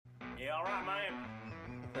You all right, man?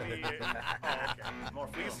 Okay.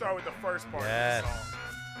 We can start with the first part of the song.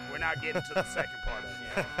 We're not getting to the second part of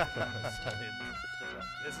it.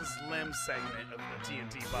 This is Lim's segment of the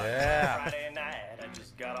TNT podcast. Yeah. Friday night, I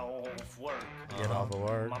just got off work. Get off of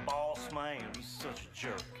work. My boss, man, he's such a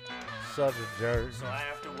jerk. Such a jerk. So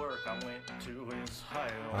after work, I went to his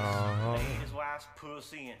house, ate his wife's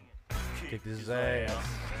pussy, and kicked his ass.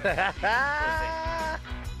 And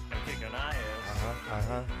kicking ass.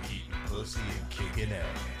 Eating pussy and kicking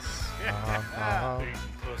ass. Eating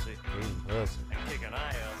pussy Eating pussy. and kicking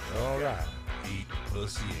ass. All right. Eating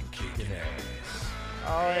pussy and kicking ass.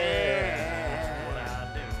 Oh, yeah. That's what I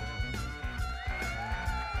do.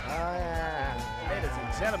 Oh, yeah. Ladies and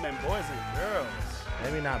gentlemen, boys and girls.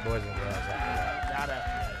 Maybe not boys and girls after Not after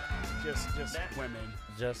that. Just women.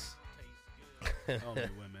 that. Just Only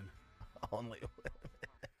women. only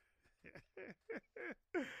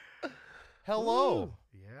Hello.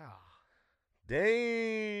 Yeah.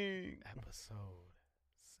 Dang. Episode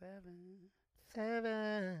 7.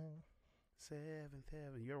 7. 7.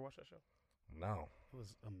 You ever watch that show? No. It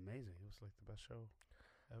was amazing. It was like the best show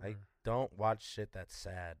ever. I don't watch shit that's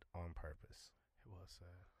sad on purpose. It was sad.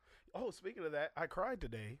 Oh, speaking of that, I cried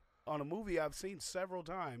today on a movie I've seen several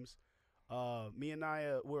times. Me and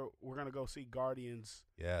Naya, we're gonna go see Guardians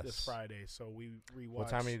Yes. this Friday, so we rewatched. What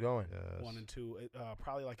time are you going? Yes. 1 and 2?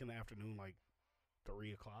 Probably like in the afternoon, like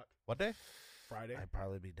 3 o'clock What day? Friday. I'd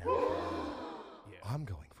probably be down for Yeah, I'm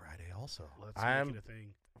going Friday also. let's I'm- make it a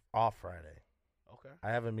thing. off Friday. Okay. I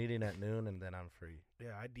have a meeting at noon and then I'm free.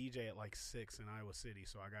 Yeah, I DJ at like 6 in Iowa City,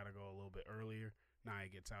 so I gotta go a little bit earlier. Naya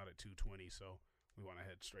gets out at 2:20, so we want to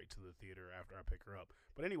head straight to the theater after I pick her up.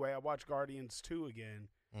 But anyway, I watched Guardians 2 again,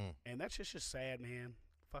 and that's just sad, man.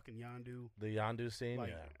 Fucking Yondu. The Yondu scene, Like,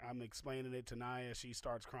 yeah. I'm explaining it to Naya. She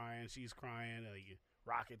starts crying. She's crying. Like,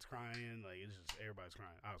 Rocket's crying. Like, it's just everybody's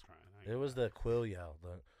crying. I was crying. It was the Quill yell.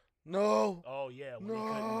 The no. Oh yeah, when he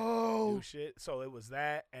No. couldn't do shit. So it was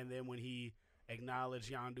that, and then when he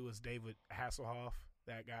acknowledged Yondu as David Hasselhoff,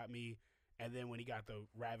 that got me. And then when he got the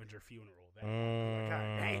Ravager funeral, that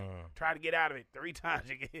God dang, tried to get out of it 3 times.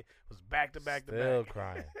 It was back to back to Still back.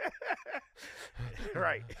 crying.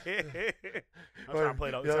 Right. I'm trying to play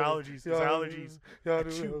those. It's allergies. It's allergies.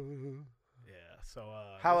 Achoo. Yeah. So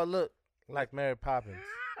How I look like Mary Poppins.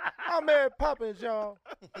 I'm Mary Poppins, y'all.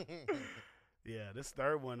 yeah, this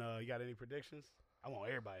third one. You got any predictions? I want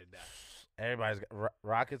everybody to die. Everybody's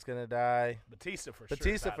Rocket's gonna die. Batista for sure.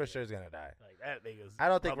 Batista for sure is gonna die. Like that nigga's. I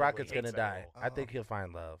don't think publicly Rocket's gonna hates die. that role. I think he'll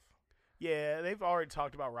find love. Yeah, they've already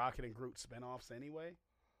talked about Rocket and Groot spinoffs anyway,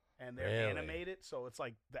 and they're Really? animated, so it's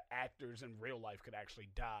like the actors in real life could actually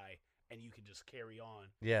die, and you can just carry on.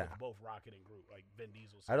 Yeah. with both Rocket and Groot, like Vin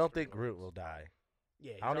Diesel's. I don't sister think Groot goes. will die.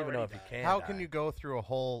 Yeah, I don't even know if he died. can. How die. can you go through a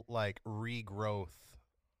whole like regrowth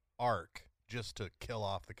arc just to kill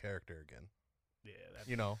off the character again? Yeah, that'd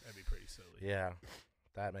be pretty silly. Yeah,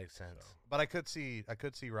 that makes sense. So. But I could see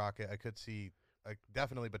Rocket. I could see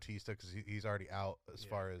definitely Batista because he's already out as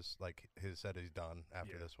far as like his set is done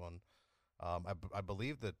after this one. I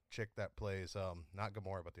believe the chick that plays not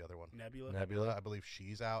Gamora but the other one Nebula. I believe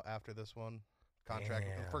she's out after this one. Contract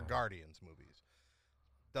Damn. for Guardians movies.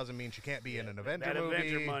 Doesn't mean she can't be in an Avenger that movie.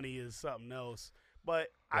 Avenger money is something else, but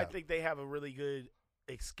I think they have a really good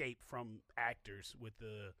escape from actors with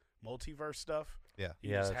the multiverse stuff. Yeah.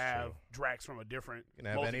 You Yeah, just that's have true. Drax from a different You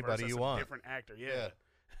can have multiverse anybody that's you a want. different actor. Yeah.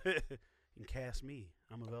 you can cast me.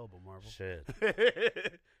 I'm available, Marvel. Shit,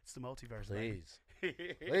 It's the multiverse. please,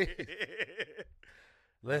 baby. please.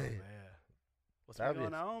 Oh, man. What's been That'd be-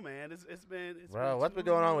 going on, man? It's been Bro, what's been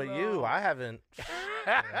too going on with you? long. I haven't.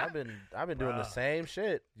 I've been doing the Bruh. same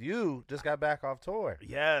shit. You just got back off tour.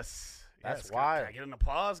 Yes. That's yes. wild. Can I get an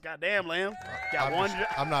applause? Goddamn, Lamb. Got one.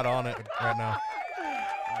 I'm not on it right now.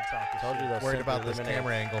 I'm talking Told you shit. those Worried Simply about this Lemonade-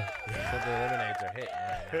 camera angle. Simply Lemonades are hitting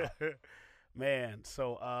right now. Man,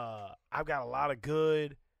 so I've got a lot of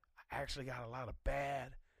good. I actually got a lot of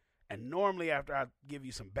bad. And normally after I give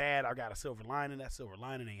you some bad, I got a silver lining. That silver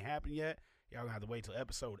lining ain't happened yet. Y'all gonna have to wait till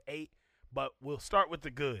episode 8. But we'll start with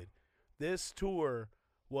the good. This tour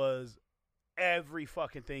was every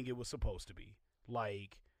fucking thing it was supposed to be.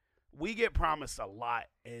 Like, we get promised a lot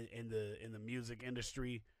in the music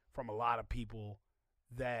industry from a lot of people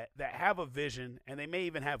that have a vision, and they may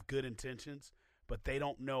even have good intentions, but they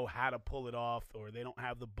don't know how to pull it off, or they don't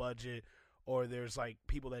have the budget, or there's like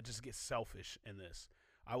people that just get selfish in this.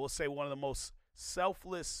 I will say one of the most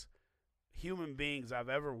selfless human beings I've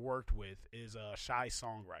ever worked with is a Shy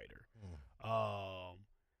Songwriter.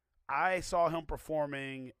 I saw him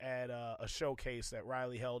performing at a showcase that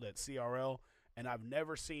Riley held at CRL, and I've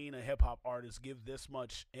never seen a hip-hop artist give this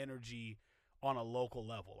much energy on a local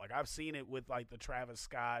level. Like I've seen it with like the Travis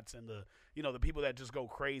Scotts and the the people that just go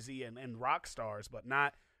crazy and rock stars, but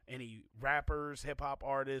not any rappers, hip hop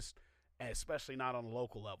artists, and especially not on a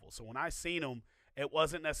local level. So when I seen him, it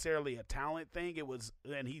wasn't necessarily a talent thing. It was,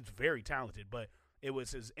 and he's very talented, but it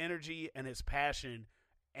was his energy and his passion.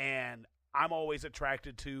 And I'm always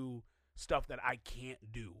attracted to stuff that I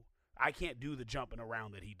can't do. I can't do the jumping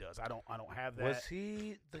around that he does. I don't have that. Was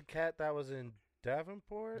he the cat that was in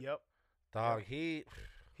Davenport? Yep. Dog, He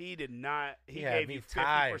did not. He had gave me you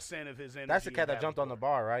tired. 50% of his energy. That's the cat in that jumped on the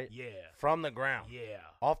bar, right? Yeah. From the ground. Yeah.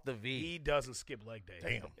 Off the V. He doesn't skip leg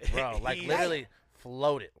day. Damn. Bro, like literally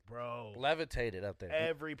floated. Bro. Levitated up there.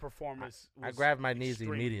 Every performance was I grabbed my knees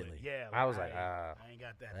extremely immediately. lit. Yeah. I was like, I ain't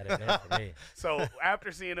got that. that ain't it for me. So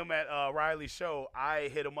after seeing him at Riley's show, I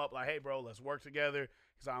hit him up like, hey, bro, let's work together.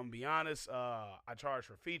 Because I'm going to be honest, I charge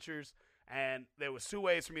for features. And there was 2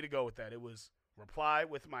 ways for me to go with that. It was reply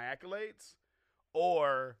with my accolades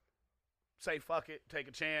or say, fuck it, take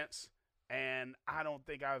a chance. And I don't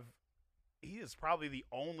think he is probably the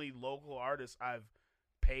only local artist I've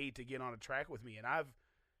paid to get on a track with me. And I've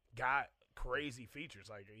got crazy features.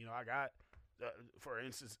 Like, I got, for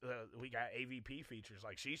instance, we got AVP features.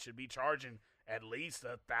 Like, she should be charging at least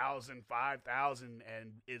 $1,000, $5,000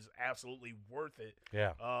 and is absolutely worth it.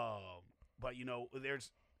 Yeah. But,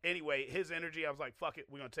 anyway, his energy, I was like, fuck it,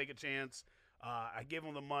 we're going to take a chance. I give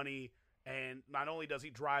him the money. And not only does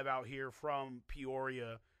he drive out here from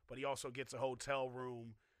Peoria, but he also gets a hotel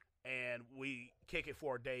room, and we kick it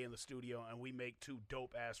for a day in the studio, and we make 2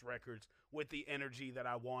 dope-ass records with the energy that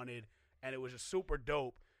I wanted, and it was just super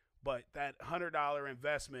dope. But that $100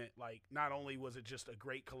 investment, like, not only was it just a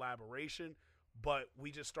great collaboration, but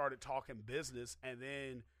we just started talking business, and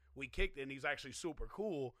then we kicked it, and he's actually super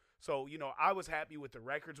cool. So, I was happy with the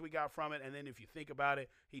records we got from it, and then if you think about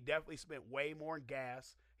it, he definitely spent way more in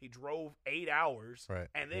gas. He drove 8 hours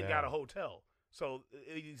and then got a hotel. So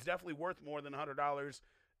he's definitely worth more than $100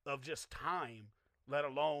 of just time, let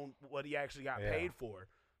alone what he actually got paid for.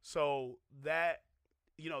 So that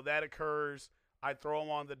occurs. I throw him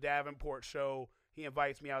on the Davenport show. He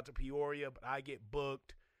invites me out to Peoria, but I get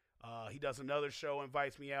booked. He does another show,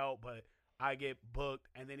 invites me out, but I get booked.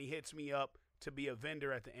 And then he hits me up to be a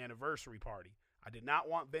vendor at the anniversary party. I did not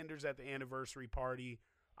want vendors at the anniversary party.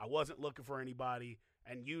 I wasn't looking for anybody.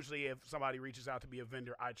 And usually if somebody reaches out to be a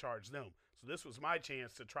vendor, I charge them. So this was my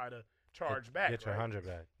chance to try to charge back. Get your 100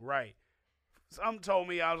 back. Right. Some told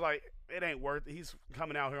me, I was like, it ain't worth it. He's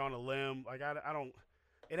coming out here on a limb. Like, I don't,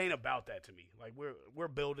 it ain't about that to me. Like, we're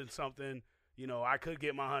building something. I could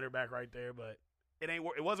get my 100 back right there, but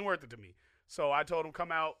it wasn't worth it to me. So I told him,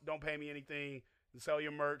 come out, don't pay me anything, and sell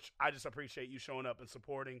your merch. I just appreciate you showing up and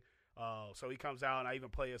supporting. So he comes out, and I even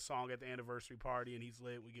play a song at the anniversary party, and he's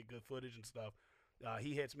lit. We get good footage and stuff.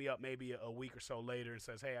 He hits me up maybe a week or so later and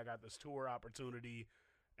says, hey, I got this tour opportunity.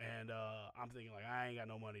 And I'm thinking, like, I ain't got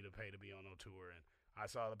no money to pay to be on no tour. And I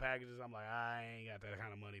saw the packages. I'm like, I ain't got that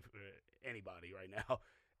kind of money for anybody right now.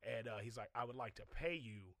 And he's like, I would like to pay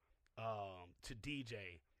you to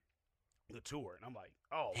DJ the tour. And I'm like,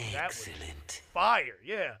 oh, that was fire.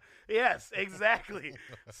 Yeah. Yes, exactly.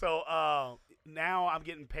 So now I'm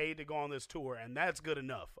getting paid to go on this tour, and that's good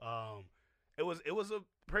enough. It was a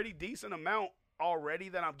pretty decent amount already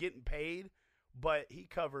that I'm getting paid, but he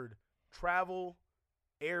covered travel,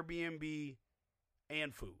 Airbnb,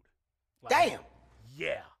 and food. Like, damn.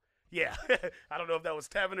 Yeah. I don't know if that was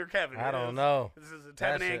Tevin or Kevin. I don't know. This is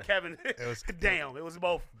Tevin and Kevin. It was damn. It was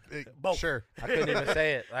both. Sure. I couldn't even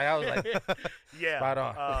say it. Like, I was like, yeah. Spot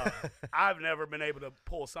on. I've never been able to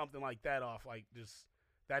pull something like that off. Like, just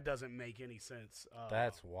that doesn't make any sense.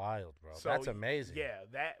 That's wild, bro. So, that's amazing. Yeah,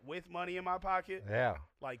 that with money in my pocket. Yeah.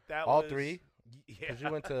 Like that. All was, 3. Yeah. Because you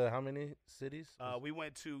went to how many cities? We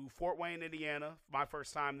went to Fort Wayne, Indiana. My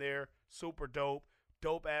first time there. Super dope.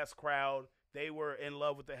 Dope ass crowd. They were in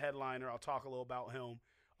love with the headliner. I'll talk a little about him.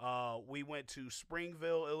 We went to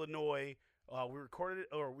Springville, Illinois.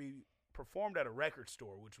 We performed at a record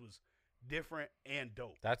store, which was different and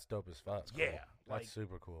dope. That's dope as fuck. Yeah, cool. That's like,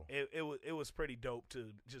 super cool. It was pretty dope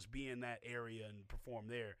to just be in that area and perform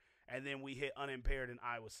there. And then we hit Unimpaired in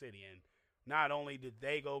Iowa City, and not only did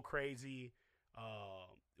they go crazy,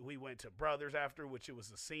 we went to Brothers after, which it was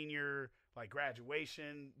the senior like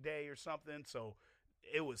graduation day or something. So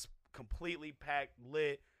it was completely packed,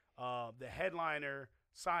 lit. The headliner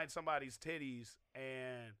signed somebody's titties,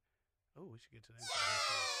 and we should get to that.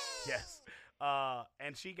 Yes.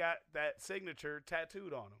 And she got that signature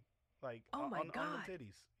tattooed on him, like on the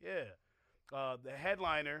titties. Yeah. The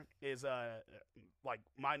headliner is like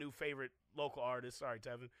my new favorite local artist. Sorry,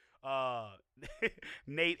 Tevin.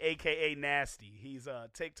 Nate, aka Nasty. He's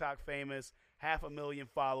TikTok famous. 500,000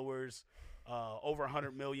 followers, over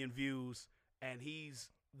 100 million views, and he's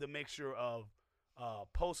the mixture of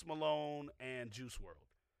Post Malone and Juice WRLD.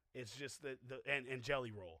 It's just and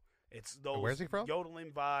Jelly Roll. It's those Where's he from?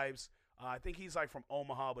 yodeling vibes. I think he's like from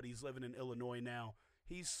Omaha, but he's living in Illinois now.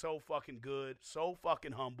 He's so fucking good, so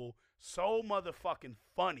fucking humble, so motherfucking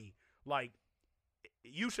funny. Like,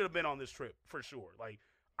 you should have been on this trip for sure. Like,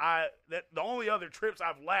 the only other trips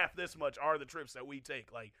I've laughed this much are the trips that we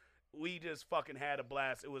take. Like, we just fucking had a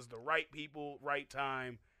blast. It was the right people, right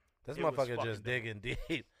time. This motherfucker just digging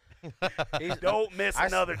deep. Don't miss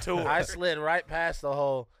another tour. I slid right past the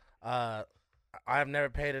whole. I've never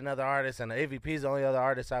paid another artist, and the AVP's the only other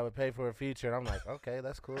artist I would pay for a feature. And I'm like, okay,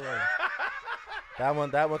 that's cool. That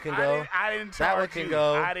one can go. I didn't charge that one can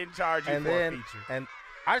go. I didn't charge you and for then, a feature. And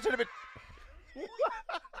I should have been.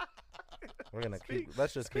 We're gonna keep.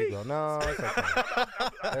 Let's just keep going. No, it's okay.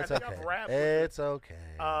 It's okay. It's okay.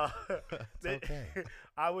 It's okay.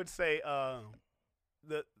 I would say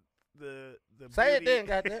the say beauty, it then,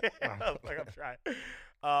 goddamn.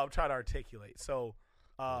 I'm trying to articulate. So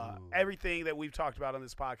everything that we've talked about on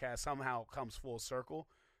this podcast somehow comes full circle.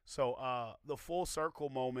 So the full circle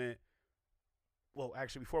moment. Well,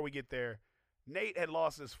 actually, before we get there, Nate had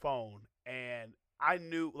lost his phone, and I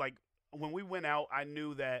knew, like, when we went out, I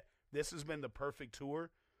knew that this has been the perfect tour.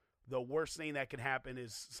 The worst thing that can happen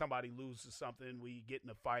is somebody loses something, we get in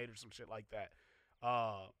a fight or some shit like that.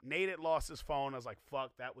 Nate had lost his phone. I was like,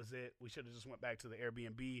 fuck, that was it. We should have just went back to the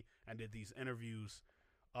Airbnb and did these interviews.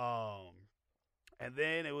 And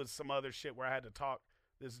then it was some other shit where I had to talk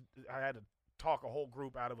a whole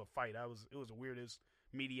group out of a fight. It was the weirdest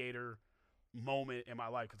mediator moment in my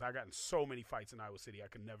life because I got in so many fights in Iowa City. I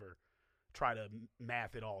could never try to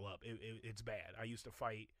math it all up. It's bad. I used to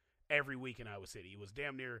fight every week in Iowa City. It was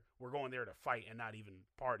damn near we're going there to fight and not even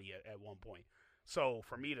party at one point. So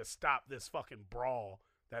for me to stop this fucking brawl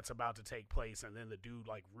that's about to take place, and then the dude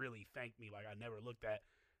like really thanked me, like I never looked at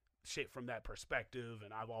shit from that perspective,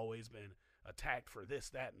 and I've always been attacked for this,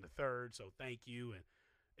 that, and the third. So thank you,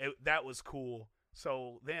 and that was cool.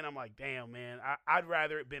 So then I'm like, damn, man, I'd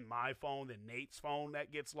rather it been my phone than Nate's phone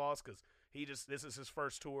that gets lost because this is his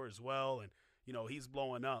first tour as well, and you know he's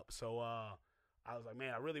blowing up. So I was like,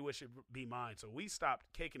 man, I really wish it'd be mine. So we stopped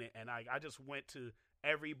kicking it, and I just went to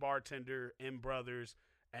every bartender in Brothers,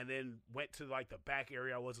 and then went to like the back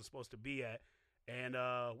area I wasn't supposed to be at, and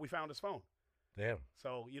we found his phone. Damn.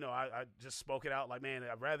 So you know, I just spoke it out like, man,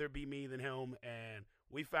 I'd rather it be me than him, and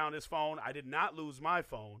we found his phone. I did not lose my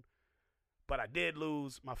phone. But I did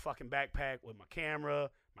lose my fucking backpack with my camera,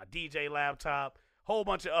 my DJ laptop, whole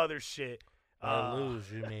bunch of other shit.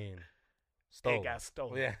 Lose, you mean stolen? It got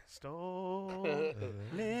stolen. Yeah. Stolen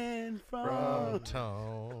From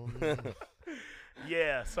Tone.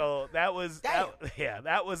 Yeah, so that was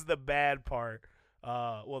that was the bad part.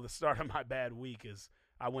 Well, the start of my bad week is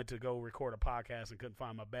I went to go record a podcast and couldn't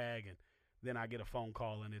find my bag, and then I get a phone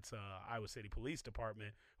call, and it's Iowa City Police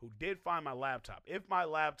Department who did find my laptop. If my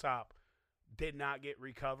laptop did not get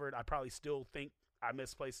recovered, I probably still think I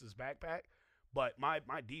misplaced his backpack, but my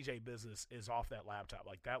DJ business is off that laptop.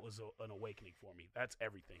 Like, that was an awakening for me. That's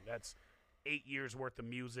everything. That's 8 years worth of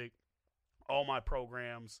music, all my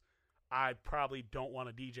programs. I probably don't want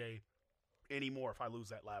to DJ anymore if I lose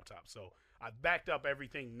that laptop. So I've backed up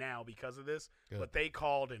everything now because of this. Good. But they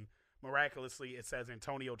called, and miraculously it says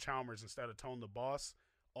Antonio Chalmers instead of Tone the Boss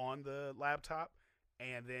on the laptop.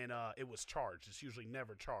 And then it was charged. It's usually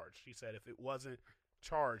never charged. She said if it wasn't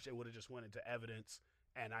charged, it would have just went into evidence,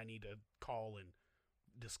 and I need to call and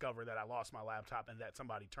discover that I lost my laptop and that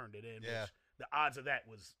somebody turned it in. Yeah. Which the odds of that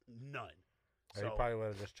was none. So, you probably would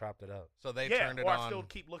have just chopped it up. So they turned it on I still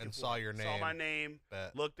keep looking and for saw it. your name. Saw my name,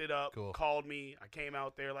 Bet. looked it up, Cool. Called me. I came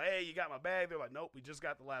out there like, hey, you got my bag? They're like, nope, we just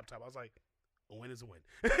got the laptop. I was like, a win is a win.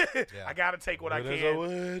 Yeah. I got to take what I Win is can. a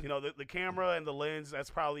win. You know, the camera and the lens, that's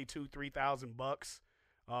probably $2,000-$3,000.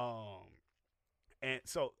 And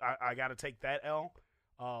so I got to take that L.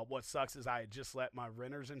 What sucks is I had just let my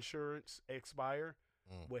renter's insurance expire,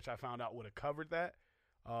 which I found out would have covered that.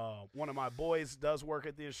 One of my boys does work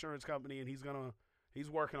at the insurance company, and he's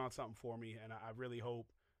working on something for me, and I really hope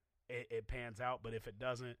it pans out. But if it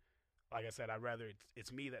doesn't, like I said, I'd rather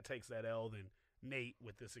it's me that takes that L than Nate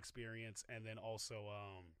with this experience. And then also,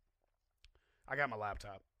 I got my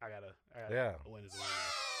laptop. I gotta win as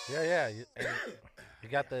well. Yeah. You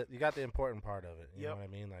got the important part of it. You Yep. know what I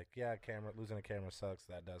mean? Like, yeah, losing a camera sucks.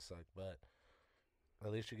 That does suck, but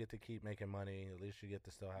at least you get to keep making money. At least you get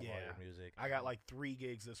to still have all your music. I got like 3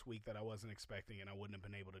 gigs this week that I wasn't expecting, and I wouldn't have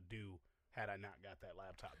been able to do had I not got that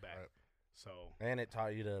laptop back. Right. So and it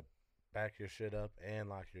taught you to back your shit up and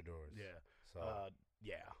lock your doors. Yeah. So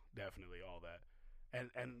Yeah, definitely all that.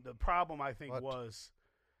 And the problem I think was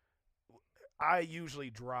I usually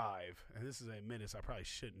drive, and this is a menace I probably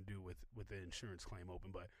shouldn't do with the insurance claim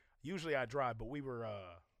open, but usually I drive. But we were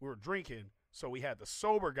drinking, so we had the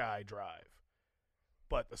sober guy drive.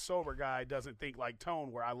 But the sober guy doesn't think like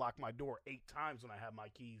Tone, where I lock my door 8 times when I have my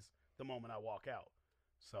keys the moment I walk out.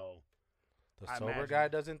 So the sober guy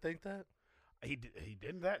doesn't think that? He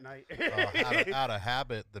didn't that night. Out of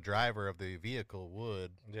habit, the driver of the vehicle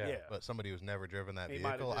would. Yeah. But somebody who's never driven that He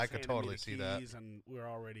vehicle, I could totally see that. And we're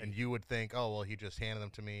already. And you would think, oh well, he just handed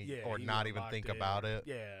them to me, or not even think about it.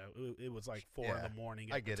 Yeah, it was like 4 in the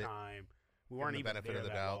morning at the time. We weren't even benefit there of the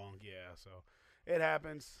that doubt. long. Yeah, so it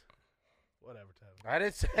happens. Whatever, Tevin. I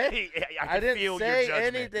didn't say. I didn't feel say your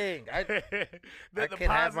judgment. anything. I the can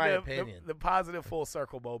have my opinion. The positive full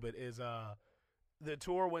circle moment is the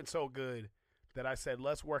tour went so good that I said,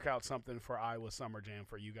 let's work out something for Iowa Summer Jam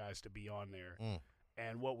for you guys to be on there.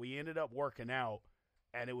 And what we ended up working out,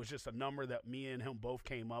 and it was just a number that me and him both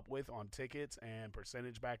came up with on tickets and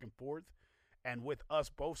percentage back and forth. And with us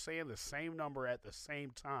both saying the same number at the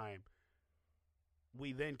same time,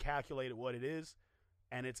 we then calculated what it is,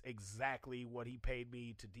 and it's exactly what he paid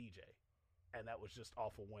me to DJ. And that was just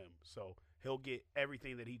off a whim. So he'll get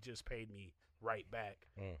everything that he just paid me right back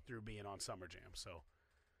through being on Summer Jam. So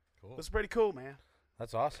cool. It's pretty cool, man.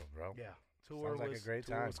 That's awesome, bro. Yeah. Sounds like a great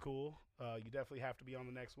tour time. was cool. You definitely have to be on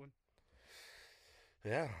the next one.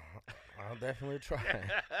 Yeah, I'll definitely try.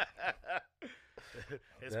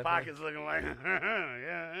 His pocket's looking like,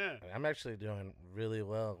 yeah. I'm actually doing really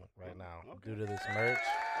well right now due to this merch.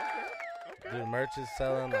 Okay. Dude, merch is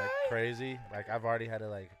selling like crazy. Like I've already had to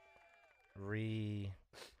like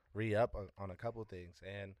re-up on a couple things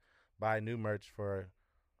and buy new merch for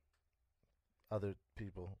other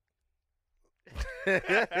people. I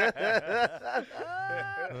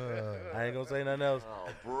ain't gonna say nothing else. Oh,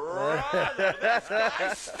 brother, this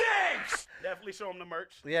guy stinks! Definitely show him the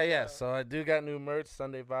merch. Yeah. So I do got new merch,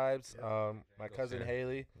 Sunday Vibes. My cousin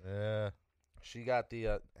Haley. Yeah. She got the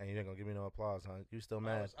and you ain't gonna give me no applause, huh? You still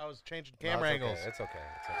mad? I was changing camera angles. It's okay.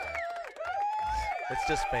 It's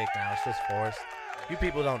just fake now. It's just forced. You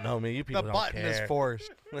people don't know me. You people The don't button care. is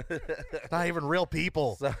forced. It's not even real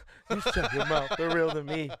people. So, you shut your mouth. They're real to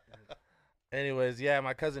me. Anyways, yeah,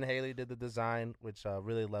 my cousin Haley did the design, which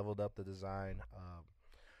really leveled up the design.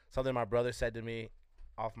 Something my brother said to me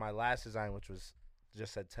off my last design, which was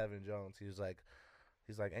just said Tevin Jones. He's like,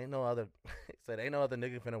 ain't no other. He said, ain't no other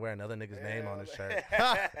nigga finna wear another nigga's name on his shirt.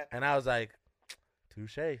 And I was like,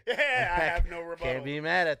 touche. Yeah, I have no rebuttal. Can't be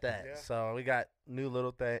mad at that. Yeah. So we got new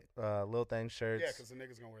little thing shirts. Yeah, because the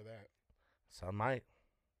niggas gonna wear that. Some might.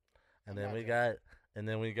 And then we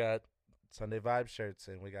got Sunday Vibe shirts,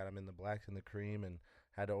 and we got them in the black and the cream, and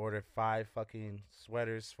had to order 5 fucking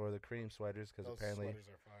sweaters for the cream sweaters because apparently sweaters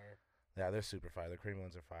are fire. Yeah, they're super fire. The cream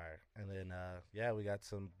ones are fire. And then we got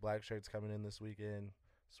some black shirts coming in this weekend.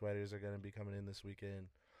 Sweaters are gonna be coming in this weekend,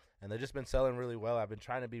 and they've just been selling really well. I've been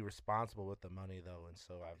trying to be responsible with the money though, and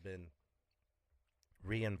so I've been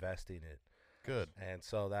reinvesting it. Good. And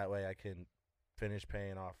so that way I can finish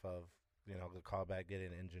paying off of the callback,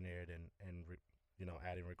 getting engineered and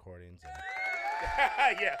adding recordings. And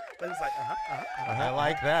yeah, it's like I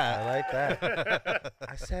like that. I like that.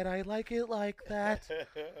 I said I like it like that.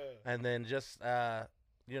 And then just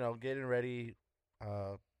getting ready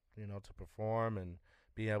to perform and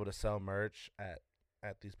being able to sell merch at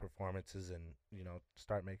these performances and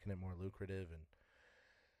start making it more lucrative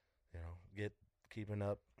and keeping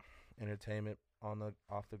up entertainment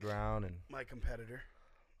off the ground. And my competitor.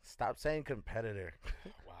 Stop saying competitor.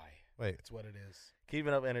 Why? Wait. It's what it is.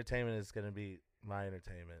 Keeping up entertainment is going to be my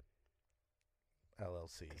entertainment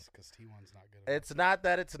LLC. Because T1's not good enough. It's not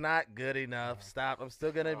that it's not good enough. Stop. I'm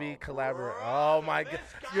still going to be collaborating. Oh, my God.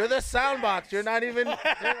 You're the sound box. You're not even.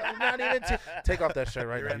 Take off that shirt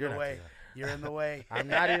right now. You're in the way. You're in the way. I'm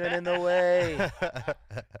not even in the way.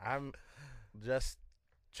 I'm just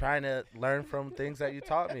trying to learn from things that you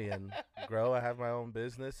taught me and grow. I have my own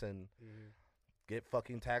business and get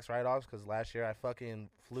fucking tax write-offs because last year I fucking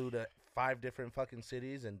flew to 5 different fucking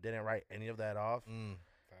cities and didn't write any of that off.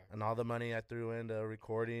 And all the money I threw into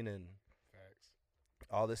recording and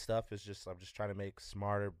all this stuff is I'm just trying to make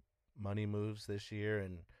smarter money moves this year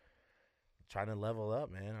and trying to level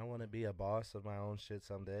up, man. I want to be a boss of my own shit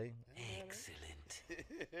someday. Excellent.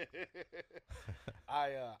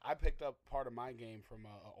 I picked up part of my game from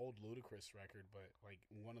an old Ludacris record, but like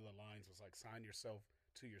one of the lines was like, sign yourself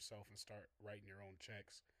to yourself and start writing your own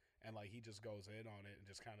checks. And like he just goes in on it and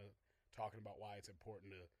just kind of talking about why it's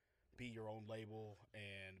important to be your own label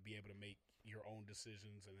and be able to make your own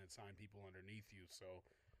decisions and then sign people underneath you. So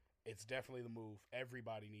it's definitely the move.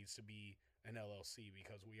 Everybody needs to be an LLC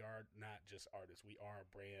because we are not just artists. We are a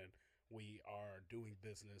brand. We are doing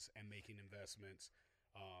business and making investments.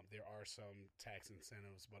 There are some tax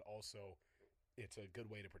incentives, but also it's a good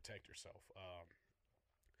way to protect yourself.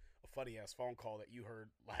 A funny-ass phone call that you heard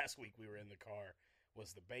last week, we were in the car,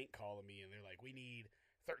 was the bank calling me, and they're like, we need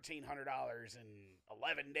 $1,300 in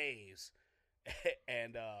 11 days.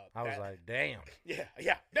 And I was like, damn. Yeah,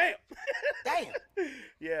 damn. Damn.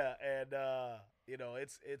 Yeah, and you know,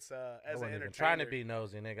 it's as I an wasn't entertainer. even trying to be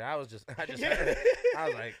nosy, nigga. I was Yeah. I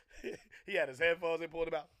was like, he had his headphones and pulled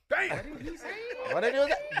them out. Damn. what did he do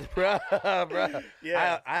with that? Bruh.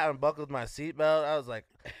 Yeah. I unbuckled my seatbelt. I was like,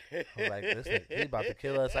 this nigga, he about to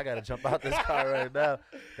kill us. I got to jump out this car right now.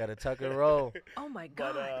 Got to tuck and roll. Oh, my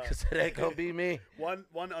God. Because it ain't going to be me. One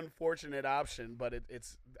unfortunate option, but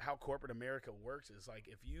it's how corporate America works, is like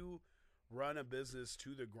if you run a business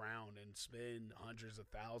to the ground and spend hundreds of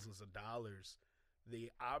thousands of dollars, the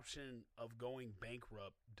option of going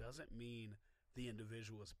bankrupt doesn't mean the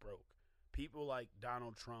individual is broke. People like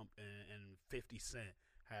Donald Trump and 50 Cent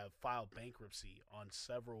have filed bankruptcy on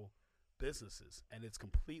several businesses, and it's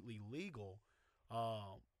completely legal,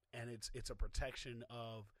 and it's a protection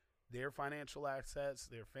of their financial assets,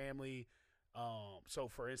 their family. So,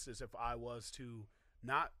 for instance, if I was to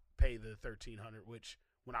not pay the $1,300, which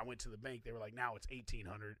when I went to the bank, they were like, now it's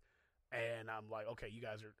 $1,800. And I'm like, okay, you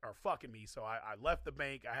guys are fucking me. So I left the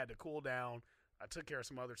bank. I had to cool down. I took care of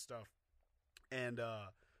some other stuff. And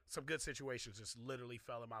some good situations just literally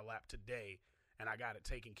fell in my lap today. And I got it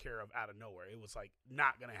taken care of out of nowhere. It was like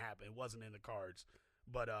not going to happen. It wasn't in the cards.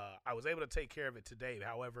 But I was able to take care of it today.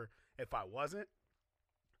 However, if I wasn't,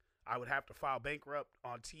 I would have to file bankrupt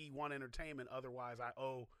on T1 Entertainment. Otherwise, I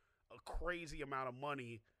owe a crazy amount of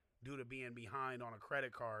money due to being behind on a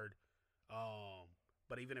credit card.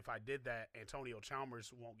 But even if I did that, Antonio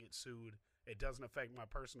Chalmers won't get sued. It doesn't affect my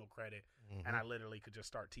personal credit. Mm-hmm. And I literally could just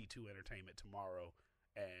start T2 Entertainment tomorrow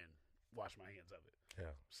and wash my hands of it.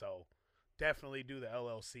 Yeah. So definitely do the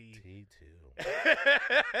LLC. T2.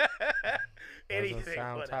 Anything, Doesn't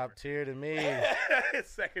sound whatever. top tier to me.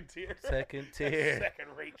 Second tier. Second tier. Second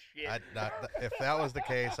rate shit. If that was the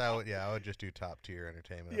case, I would just do top tier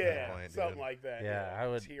entertainment at that point. Something dude. like that. Yeah, I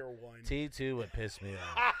would. Tier 1. T2 would piss me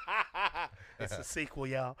off. It's the sequel,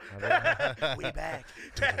 y'all. I We back.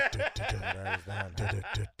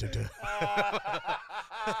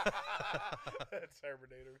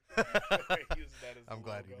 Terminator. Using that as I'm the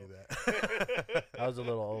glad you logo. knew that. That was a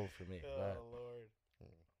little old for me. Oh, But Lord.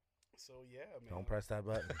 So, yeah, man. don't press that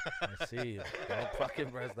button. I see you. Don't fucking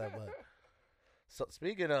press that button. So,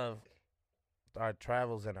 speaking of our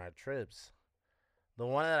travels and our trips, the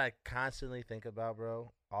one that I constantly think about,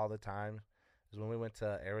 bro, all the time, is when we went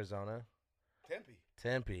to Arizona.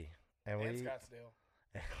 Tempe. And Scottsdale.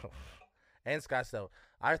 And Scottsdale.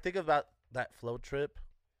 I think about that float trip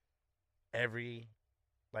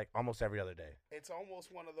almost every other day. It's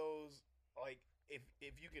almost one of those, like, if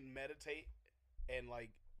you can meditate and, like,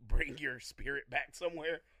 bring your spirit back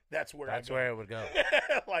somewhere, that's where it would go.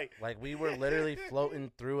 like we were literally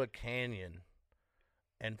floating through a canyon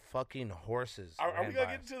and fucking horses. Are we ran going by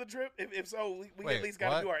to get us. into the trip? If so, we Wait, at least got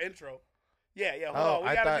to what? do our intro. Yeah, hold Oh, on. We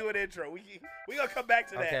I got to thought- do an intro. We going to come back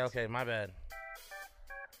to that. Okay, my bad.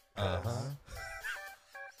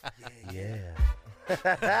 Yeah.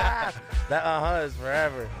 That is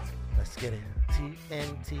forever. Let's get it.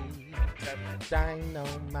 TNT.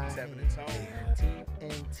 Dynamite. 7 and Tone.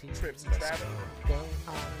 TNT. Trips and travel. Go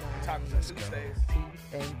online. Tacos and Tuesdays.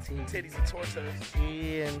 TNT. Titties and tortas.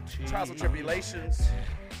 TNT. Trials and tribulations.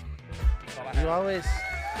 That's all I You have. always,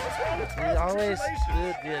 What's wrong with you trials and always,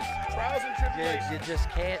 tribulations? Trials and tribulations. you just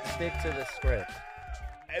can't stick to the script.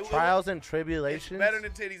 It- Trials and It's tribulations. better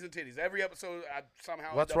than titties and titties. Every episode, I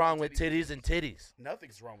somehow. What's end up wrong with titties and titties?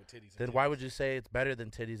 Nothing's wrong with titties. And Then titties. why would you say it's better than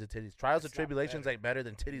titties and titties? Trials and It's not tribulations better. ain't better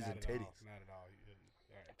than titties Not and at all. titties. Not at all.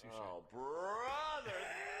 Oh, brother.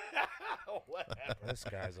 Whatever. This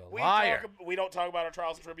guy's a We liar. we don't talk about our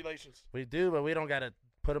trials and tribulations. We do, but we don't gotta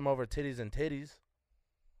put them over titties and titties.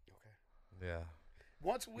 Okay. Yeah.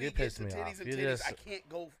 Once we You get piss to me titties off. and You titties, just- I can't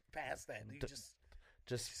go past that. You Just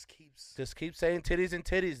just keeps. just keep saying titties and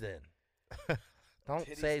titties then. Don't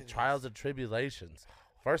Titties say and trials and tribulations.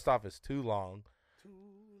 First off, it's too long. Too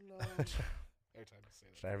long. Every time you say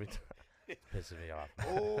that. Every time. It's pissing me off.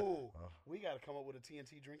 Oh, Oh. we got to come up with a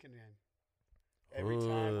TNT drinking game. Every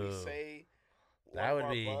time we Ooh. say That one would of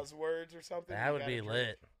our be- buzzwords or something, That we would gotta be drink.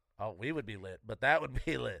 lit. Oh, we would be lit, but that would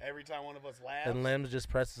be lit. Every time one of us laughs, And Limbs just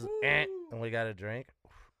presses and we got a drink.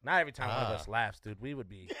 Not every time one of us laughs, dude. We would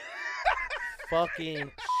be fucking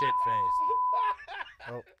shit faced.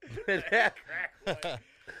 Oh. Crack one.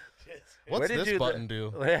 What's did this you button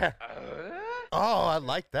do? Yeah. Oh, I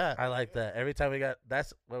like that. I like that. Every time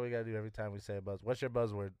that's what we got to do every time we say a buzz. What's your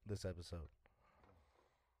buzzword this episode?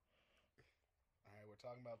 All right, we're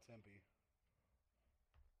talking about Tempe.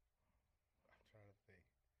 I'm trying to think.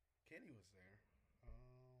 Kenny was there.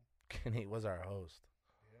 Kenny was our host.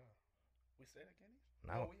 Yeah. We stayed at Kenny's?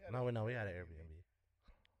 No, we had an Airbnb.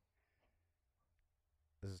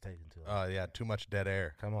 This is taking too long. Yeah, too much dead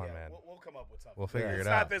air. Come on, Yeah, man. We'll come up with something. We'll figure It's it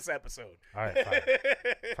not out. this episode. All right,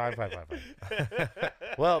 fine. Fine.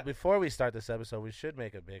 Well, before we start this episode, we should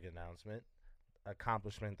make a big announcement.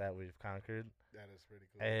 Accomplishment that we've conquered. That is pretty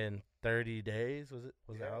cool. In 30 days, was it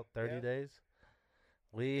Yeah, out? 30 yeah. days?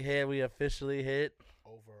 We officially hit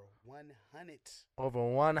Over 100. over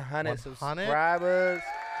 100 100? subscribers.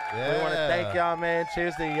 Yeah. We want to thank y'all, man.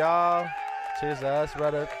 Cheers to y'all. Cheers to us,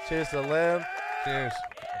 brother. Cheers to Lim. Cheers.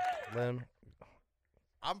 Lim.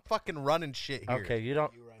 I'm fucking running shit here. Okay, you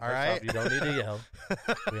don't. You right. All First right. off, you don't need to yell.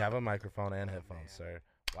 We have a microphone and headphones, sir.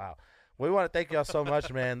 Wow. We want to thank y'all so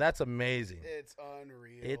much, man. That's amazing. It's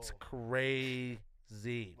unreal. It's crazy.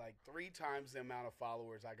 like 3 times the amount of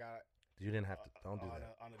followers I got You didn't have to. Don't do on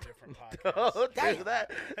that. on a different podcast. Don't do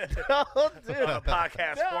that. Don't do On a that.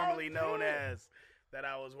 podcast No. formerly known as that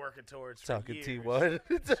I was working towards for Talking years. T1.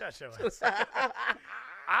 Shut your ass.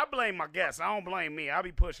 I blame my guests. I don't blame me. I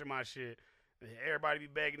be pushing my shit. Everybody be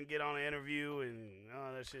begging to get on an interview and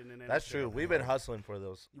all that shit. And then That's true. We've been hustling for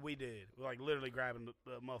those. We did. We like literally grabbing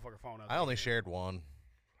the motherfucker phone up. I only shared one.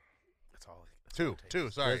 That's all. Two.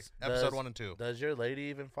 Sorry. Episode Does- 1 and 2. Does your lady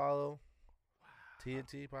even follow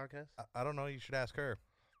TNT podcast? I don't know. You should ask her.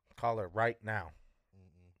 Call her right now.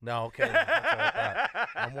 No, okay. That's what I thought.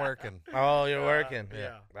 I'm working. Oh, you're working.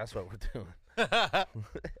 yeah. That's what we're doing.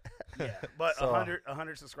 Yeah, but So,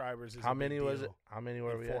 100 subscribers is How a big many was it? deal How many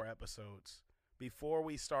were in we 4 at? episodes. Before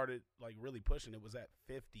we started like really pushing, it was at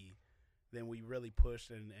 50. Then we really pushed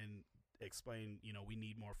and explained, we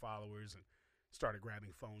need more followers and started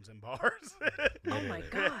grabbing phones in bars. Oh my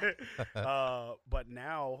God. But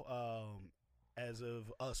now, as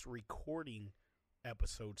of us recording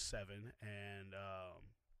episode 7 and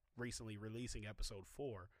recently releasing episode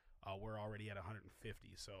 4, we're already at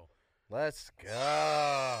 150. So Let's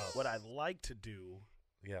go. what I'd like to do,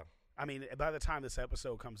 Yeah. I mean, by the time this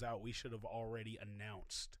episode comes out, we should have already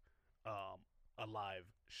announced a live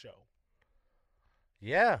show.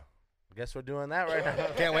 Yeah. I guess we're doing that right now.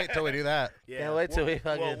 Can't wait till we do that. Can't wait till we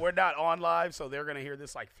fucking. Well, we're not on live, so they're gonna hear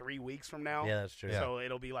this like 3 weeks from now. Yeah, that's true. Yeah. So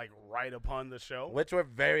it'll be like right upon the show. Which we're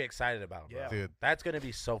very excited about, bro. Yeah. Dude, That's gonna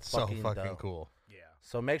be so so fucking, fucking dope. cool. Yeah.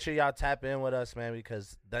 So make sure y'all tap in with us, man,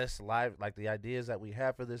 because this live, like the ideas that we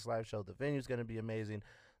have for this live show, the venue's gonna be amazing.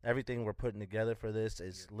 Everything we're putting together for this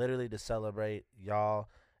is literally to celebrate y'all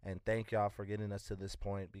and thank y'all for getting us to this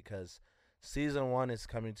point, because season 1 is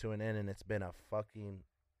coming to an end and it's been a fucking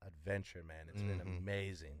adventure, man. It's been Mhm.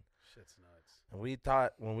 amazing. Shit's nuts. And we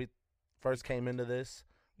thought when we first came into this,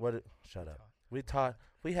 shut up.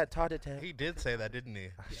 We had taught it to him. He did say that, didn't he?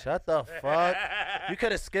 Shut the fuck. You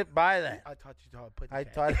could have skipped by that. I taught you to put. I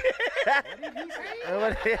thought.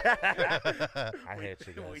 I hate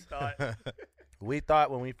you We guys. thought. We thought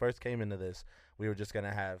when we first came into this, we were just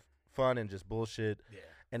gonna have fun and just bullshit, Yeah.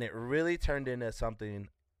 and it really turned into something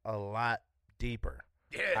a lot deeper.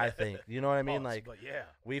 Yeah. I think. You know what I mean? Pause, Like but yeah.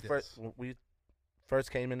 we Yes. first when we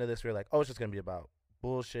first came into this, we were like, oh, it's just gonna be about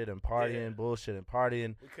bullshit and partying, Yeah. bullshit and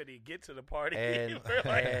partying, We couldn't even get to the party And- for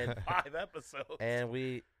like and- 5 episodes. and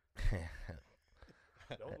we.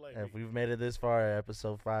 Don't blame If me. we've made it this far,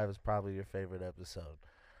 episode 5 is probably your favorite episode.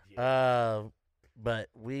 Yeah. But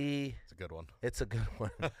It's a good one. it's a good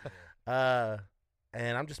one.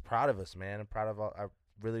 And I'm just proud of us, man. I'm proud of all. I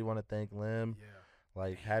really want to thank Lim, Yeah.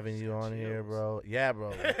 like having you got on here, chills. bro. Yeah,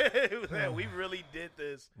 bro. Yeah, we really did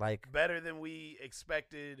this Like, better than we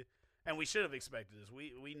expected, and we should have expected this.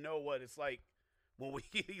 We know what it's like when we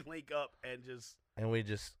link up and just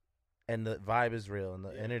and the vibe is real and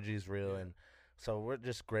the Yeah. energy is real, Yeah. and so we're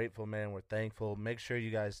just grateful, man. We're thankful. Make sure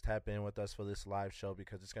you guys tap in with us for this live show,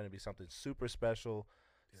 because it's going to be something super special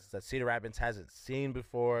that Cedar Rapids hasn't seen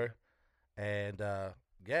before, and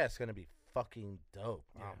yeah, it's going to be fucking dope.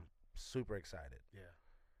 Yeah. I'm super excited,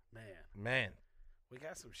 man. man. We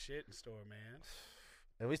got some shit in store, man.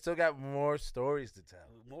 And we still got more stories to tell.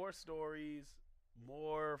 More stories,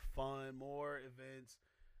 more fun, more events.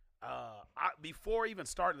 Before even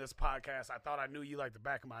starting this podcast, I thought I knew you like the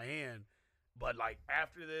back of my hand. But like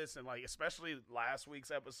after this, and like especially last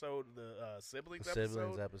week's episode, the siblings The episode,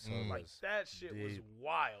 siblings episode, like was that shit was deep.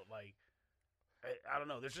 wild. Like I don't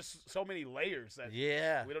know, there's just so many layers that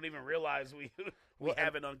Yeah. we don't even realize we Well, and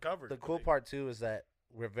haven't uncovered. The cool Like, part too is that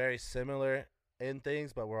we're very similar in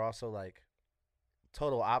things, but we're also like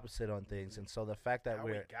total opposite on things. And so the fact that How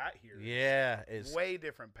we got here. Yeah, it's way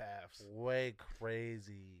different paths. way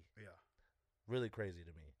crazy. Yeah. Really crazy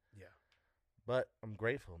to me. Yeah. But I'm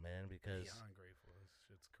grateful, man, because I'm grateful.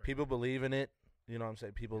 It's crazy. people believe in it. You know what I'm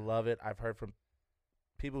saying? People love it. I've heard from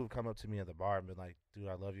people who've come up to me at the bar and been like, dude,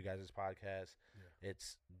 I love you guys' podcast. Yeah.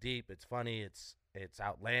 It's deep, it's funny, it's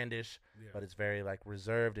outlandish, but it's very like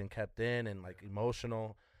reserved and kept in and like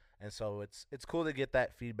emotional. And so it's cool to get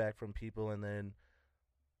that feedback from people, and then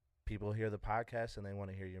people hear the podcast and they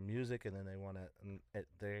want to hear your music, and then they want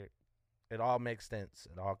to it all makes sense.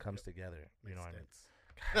 It all comes together. You know what I mean?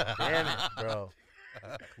 God damn it, bro.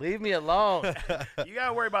 Leave me alone. You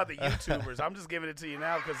gotta worry about the YouTubers. I'm just giving it to you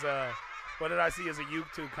now because what did I see as a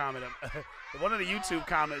YouTube comment? One of the YouTube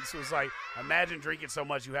comments was like, "Imagine drinking so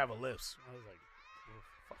much you have a lisp." I was like, well,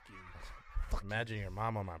 "Fuck you." Imagine your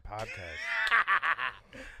mom on my podcast.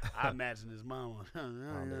 I imagine his mom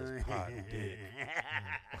on this pod dick.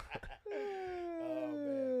 Oh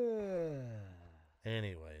man.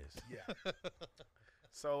 Anyways. Yeah.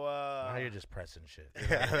 So now you're just pressing shit.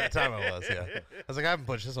 Yeah, that time it was, yeah. I was like, I haven't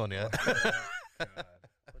pushed this one yet. God.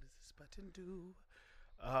 What does this button do?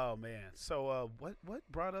 Oh man. So what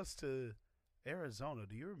brought us to Arizona?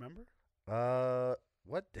 Do you remember?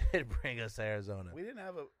 What did bring us to Arizona? We didn't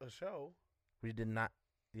have a show. We did not.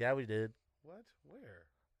 Yeah, we did. What? Where?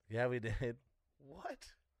 Yeah, we did. What?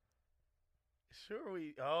 Sure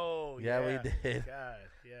we. Oh yeah, we did. God,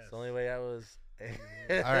 yes. It's the only way I was.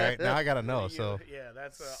 All right, now I gotta know. So yeah,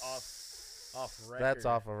 that's off record. That's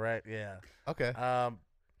off a rec. Yeah. Okay.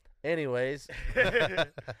 Anyways, I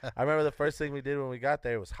remember the first thing we did when we got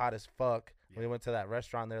there. It was hot as fuck. Yeah. We went to that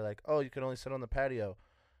restaurant. They're like, "Oh, you can only sit on the patio."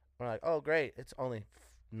 We're like, "Oh, great! It's only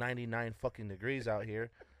 99 fucking degrees out here,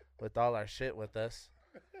 with all our shit with us."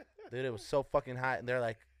 Dude, it was so fucking hot, and they're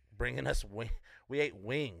like bringing us we ate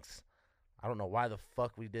wings. I don't know why the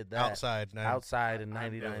fuck we did that. Outside in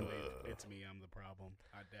 99. It's me. I'm the problem.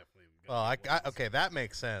 I definitely. Well, okay, that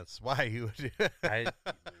makes sense. Why you would do that.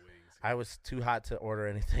 I was too hot to order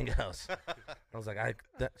anything else. I was like,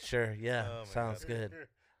 sure, yeah, sounds good.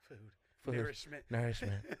 Food.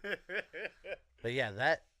 Nourishment. But yeah,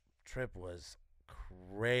 that trip was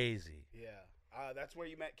crazy. Yeah. That's where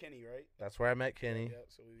you met Kenny, right? That's where I met Kenny. Yeah,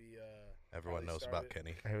 so we everyone knows about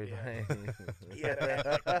Kenny. Everybody.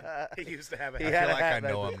 Yeah. He used to have a hat. I feel like I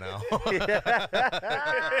know him now.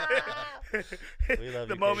 We love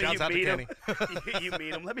the you, moment Kenny. you meet him, you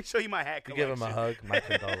meet him. Let me show you my hat collection. You give him a hug. My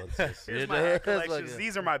condolences. Here's my hat collections.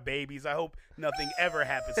 These are my babies. I hope nothing ever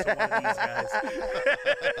happens to one of these guys.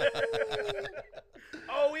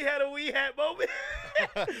 Oh, we had a wee hat moment.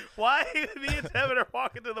 Why me and Devin are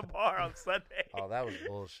walking to the bar on Sunday? Oh, that was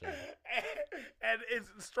bullshit. And it's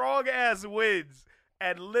strong ass winds,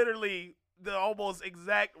 and literally the almost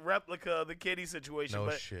exact replica of the Kenny situation. No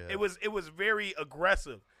but shit. It was very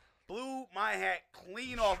aggressive. Blew my hat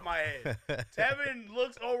clean off my head. Tevin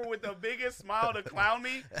looks over with the biggest smile to clown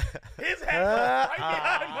me. His hat goes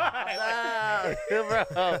right behind mine.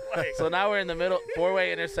 Bro. So now we're in the middle,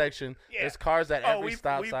 four-way intersection. Yeah. There's cars at every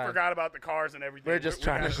stop sign. We forgot about the cars and everything. We're just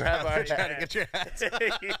trying to grab our hat. Trying to get your hat.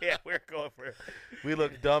 Yeah, we're going for it. We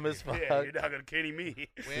look dumb as fuck. Yeah, you're not going to Kenny me.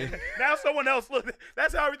 Now someone else, look,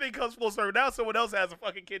 that's how everything comes full circle. Now someone else has a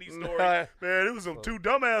fucking Kenny story. Man, it was some two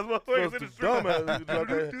dumbass motherfuckers in the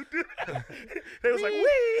street. They was like,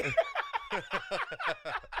 wee.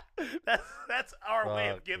 That's our way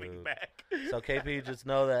of giving back. So KP, just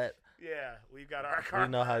know that. Yeah, we got our car. We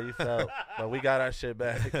know how you felt, but we got our shit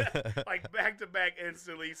back. Like back to back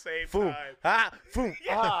instantly, same Foom. time. Foom.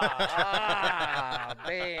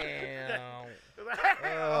 Damn.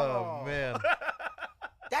 Oh man.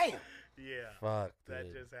 Damn. Yeah. Fuck. That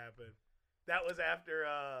dude. just happened. That was after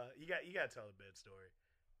you got to tell the bed story.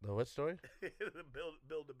 The what story?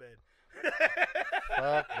 build the bed.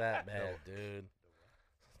 Fuck that bed, dude.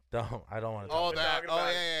 I don't want to talk about it.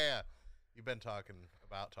 Oh, yeah. You've been talking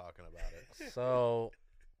about it. So,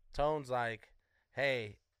 Tone's like,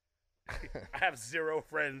 hey. I have zero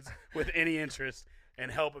friends with any interest in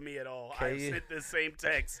helping me at all. I sent this same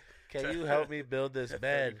text. Can you help me build this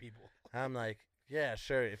bed? I'm like, yeah,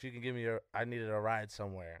 sure. If you can give me I needed a ride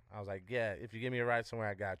somewhere. I was like, yeah, if you give me a ride somewhere,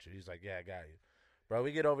 I got you. He's like, yeah, I got you. Bro,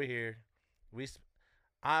 we get over here.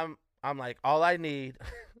 I'm like, all I need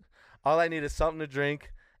is something to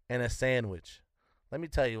drink and a sandwich. Let me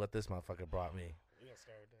tell you what this motherfucker brought me.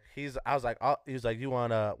 He was like, you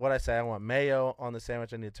want what I say? I want mayo on the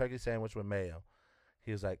sandwich. I need a turkey sandwich with mayo.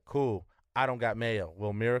 He was like, cool. I don't got mayo.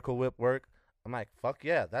 Will Miracle Whip work? I'm like, fuck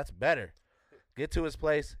yeah, that's better. Get to his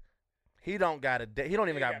place. He don't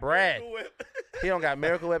even got bread. He don't got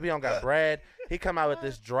Miracle Whip. He don't got bread. He come out with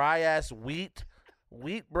this dry ass wheat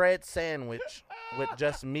bread sandwich with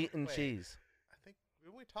just meat and cheese. I think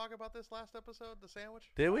did we talk about this last episode? The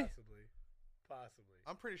sandwich? Did we? Possibly.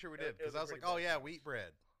 I'm pretty sure we did It because was I a was like, pretty oh bad yeah, sandwich. wheat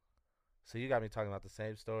bread. So you got me talking about the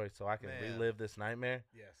same story, so I can Man. relive this nightmare.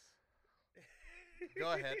 Yes.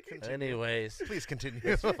 Go ahead. Continue. Anyways, Please continue.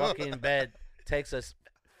 this fucking bed takes us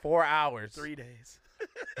 4 hours 3 days.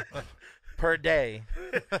 per day.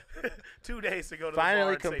 2 days to go to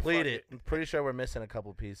Finally the bar and complete say, it. I'm pretty sure we're missing a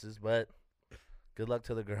couple pieces, but good luck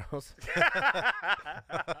to the girls.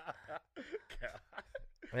 "Fuck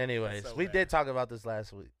it." Anyways, so we bad. did talk about this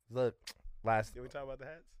last week. Look, Did we talk about the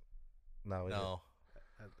hats? no, we didn't. No.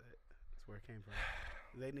 That's where it came from.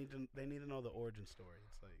 They need to know the origin story.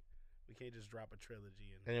 It's like we can't just drop a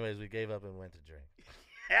trilogy and. Anyways, we gave up and went to drink.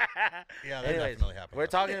 Yeah, that Anyways, definitely happened. we're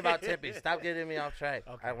talking about Tempe. Stop getting me off track.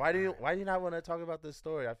 Okay, Why do you alright. not want to talk about this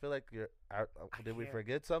story? I feel like you're. Did we can't.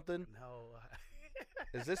 forget something? No.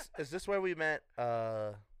 Is this where we met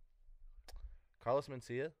Carlos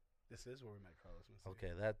Mencia? This is where we met Carlos. Mencia.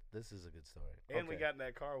 Okay, this is a good story. And we Okay. got in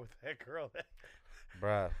that car with that girl.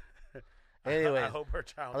 Bruh. I Anyways, hope her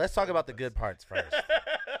child. let's talk about the good parts first.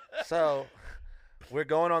 So, we're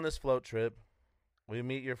going on this float trip. We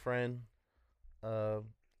meet your friend,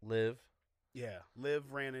 Liv. Yeah,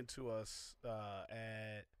 Liv ran into us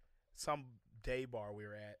at some day bar we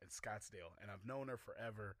were at in Scottsdale, and I've known her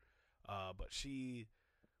forever. But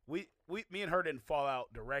me and her didn't fall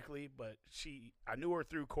out directly, but I knew her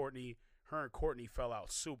through Courtney. Her and Courtney fell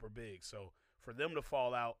out super big, so for them to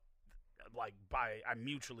fall out, I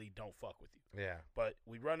mutually don't fuck with you. Yeah. But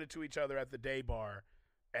we run into each other at the day bar,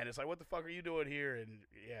 and it's like, what the fuck are you doing here? And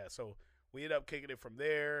yeah, so we end up kicking it from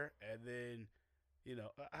there, and then,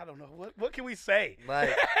 I don't know. What can we say?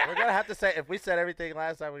 Like, we're going to have to say, if we said everything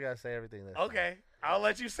last time, we got to say everything this time. Okay, I'll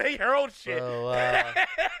let you say your own shit. So,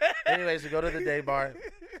 anyways, we go to the day bar.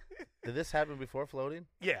 Did this happen before floating?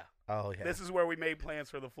 Yeah, Oh, yeah. this is where we made plans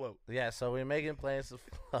for the float. Yeah, so we're making plans to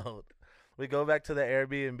float. We go back to the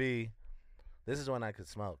Airbnb. This is when I could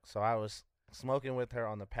smoke. So I was smoking with her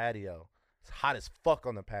on the patio. It's hot as fuck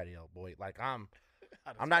on the patio, boy. Like, I'm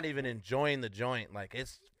not even enjoying the joint. Like,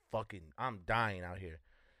 it's fucking, I'm dying out here.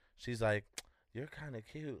 She's like, you're kind of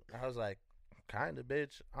cute. I was like, kind of,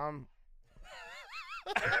 bitch.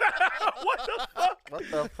 What the fuck?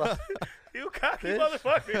 What the fuck? You cocky Bitch.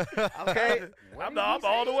 motherfucker. Okay. I'm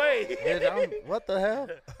all the way. Bitch, what the hell?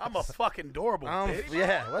 I'm a fucking adorable bitch.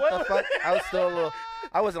 Yeah, what the fuck? I was still a little,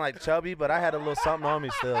 I wasn't like chubby, but I had a little something on me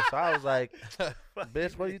still. So I was like,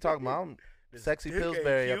 bitch, what are you talking about? I'm This sexy dick ain't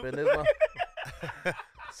Pillsbury up cute. in this one.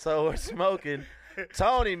 So we're smoking.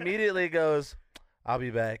 Tony immediately goes, I'll be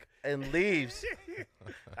back, and leaves.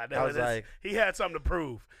 I was like, he had something to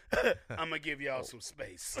prove. I'm going to give y'all some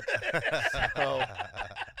space. so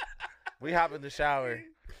we hop in the shower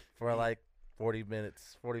for like 40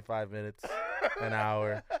 minutes, 45 minutes, an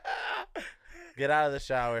hour. Get out of the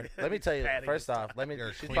shower. Let me tell you, Padding first his off,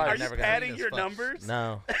 You're she's clean. Are probably you never padding Clean as your fuck. numbers?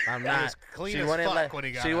 No, I'm He not. was clean She as wouldn't fuck let when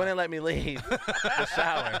he got she out. wouldn't let me leave the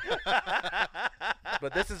shower.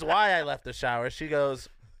 But this is why I left the shower. She goes,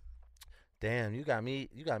 "Damn, you got me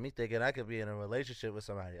thinking I could be in a relationship with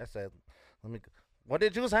somebody." I said, "Let me." What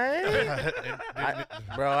did you say?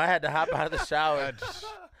 Bro, I had to hop out of the shower.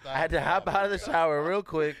 I had to hop out of the shower real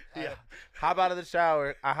quick. Yeah. Hop out of the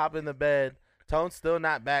shower. I hop in the bed. Tone's still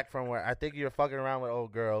not back from where I think you're fucking around with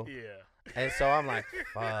old girl. Yeah. And so I'm like,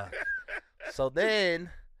 fuck. So then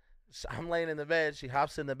I'm laying in the bed. She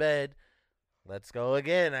hops in the bed. Let's go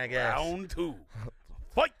again, I guess. Round 2.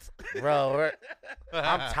 Fight. Bro,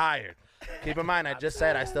 I'm tired. Keep in mind, I just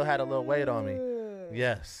said I still had a little weight on me.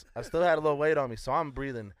 Yes, I still had a little weight on me, so I'm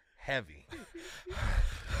breathing heavy.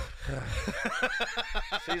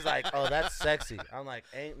 She's like, "Oh, that's sexy." I'm like,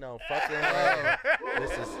 "Ain't no fucking way.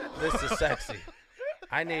 This is sexy.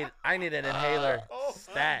 I need an inhaler Oh,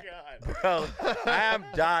 stat, my God. bro. I am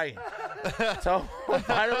dying." So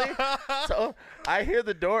finally, I hear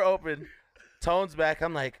the door open. Tone's back.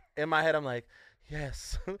 I'm like, in my head, I'm like,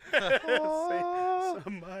 yes.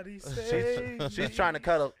 Somebody say She's trying to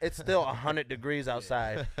cuddle. It's still 100 degrees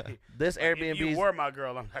outside. This If you Airbnb's were my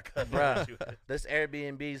girl, I'm not gonna Bruh, you. this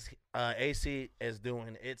Airbnb's AC is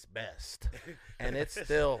doing its best, and it's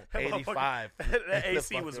still 85. That in the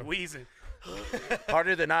AC was fucking- wheezing.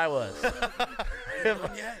 harder than I was.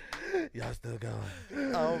 Y'all still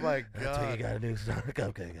going? Oh my That's what you god. gotta do.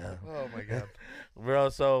 Okay, go. Oh my god. Bro,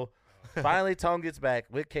 so finally Tone gets back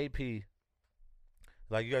with KP.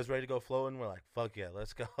 Like, you guys ready to go floating? We're like, fuck yeah,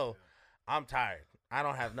 let's go. I'm tired. I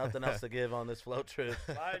don't have nothing else to give on this float trip.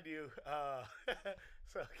 Mind you,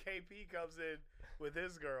 so KP comes in with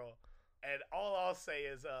his girl, And all I'll say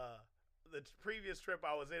is the previous trip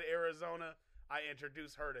I was in Arizona, I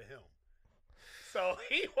introduced her to him. So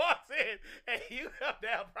he walks in, and you come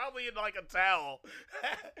down probably in like a towel.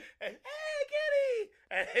 And, hey, Kenny!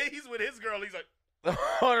 And he's with his girl. He's like,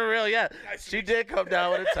 On the real, yeah. Nice to She meet did come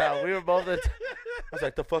down with a towel. We were both I was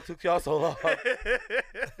like, the fuck took y'all so long?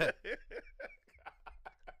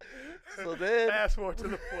 So then, fast forward to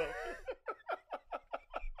the float.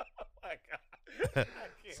 Oh, my God.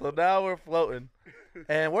 so now we're floating.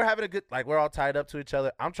 And we're having a good, like, we're all tied up to each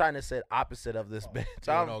other. I'm trying to sit opposite of this bitch.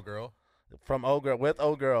 You I'm an old girl. from old girl, with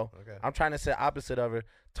old girl. Okay. I'm trying to sit opposite of her.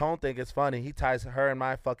 Tone think it's funny. He ties her and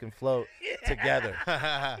my fucking float together.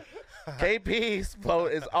 KP's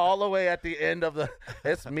float is all the way at the end of the.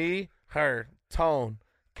 It's me, her, Tone,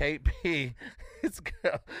 KP. It's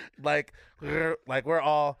girl. Like we're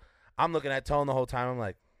all. I'm looking at Tone the whole time. I'm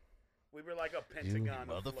like, We were like a pentagon.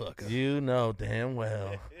 of motherfucker. floats. you know damn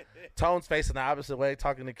well. Tone's facing the opposite way,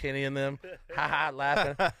 talking to Kenny and them. Ha ha,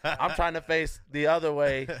 laughing. I'm trying to face the other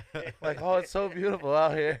way. Like, oh, it's so beautiful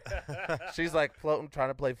out here. She's like floating, trying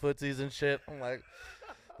to play footsies and shit. I'm like,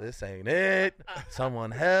 this ain't it. Someone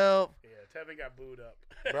help. Yeah, Tevin got booed up.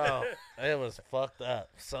 Bro, it was fucked up.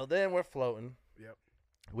 So then we're floating. Yep.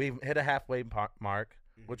 We hit a halfway mark,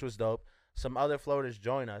 which was dope. Some other floaters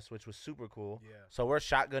join us, which was super cool. Yeah. So we're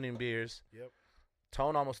shotgunning beers. Yep.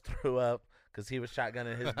 Tone almost threw up because he was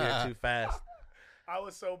shotgunning his beer too fast. I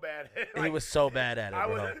was so bad at it. He Like, was so bad at it, I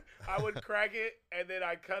bro. would crack it, and then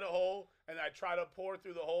I'd cut a hole, and I'd try to pour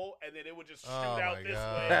through the hole, and then it would just shoot Oh, out my this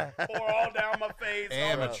God. way, pour all down my face. on my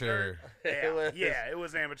Amateur. shirt. It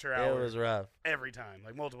was amateur hour. It was rough. every time,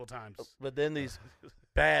 like multiple times. But then these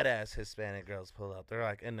badass Hispanic girls pull up. They're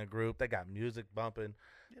like in the group. They got music bumping.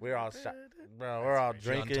 We're all bro. We're all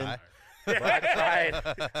drinking. John Bro, I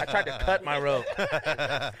tried to cut my rope.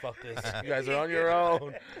 Fuck this. You guys are on your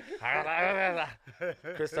own.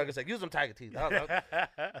 Chris Tucker said, use them tiger teeth. I don't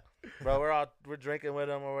know. Bro, we're drinking with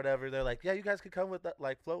them or whatever. They're like, yeah, you guys could come with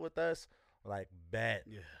like float with us. We're like, bet.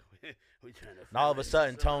 Yeah, we trying to. And all of a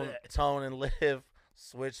sudden, find Tone and Liv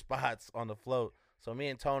switch spots on the float. So me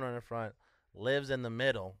and Tone are in the front. Liv's in the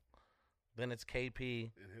middle. Then it's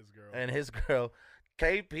KP and his girl. and his girl.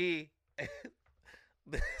 KP,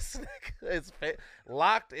 this nigga is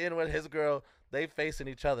locked in with his girl. They facing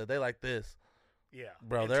each other. They like this. Yeah,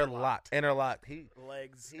 Bro, they're locked. Interlocked. He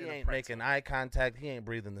legs. he in a ain't pretzel. making eye contact. He ain't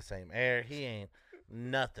breathing the same air. He ain't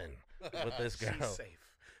nothing with this girl. She's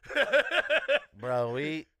safe. Bro,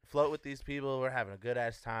 we float with these people. We're having a good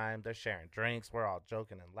ass time. They're sharing drinks. We're all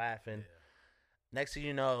joking and laughing. Yeah. Next thing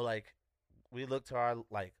you know, like, we look to our,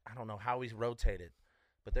 like, I don't know how we rotated,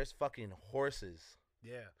 but there's fucking horses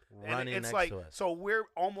Yeah, running and it's next like to us. so we're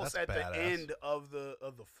almost That's at badass. the end of the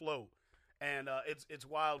float, and it's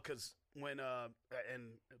wild because when and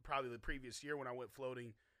probably the previous year when I went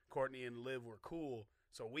floating, Courtney and Liv were cool.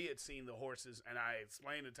 So we had seen the horses, and I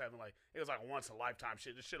explained to Tevin, like, it was like a once-in-a-lifetime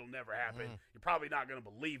shit. This shit will never happen. You're probably not going to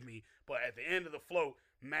believe me, but at the end of the float,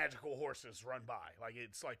 magical horses run by. Like,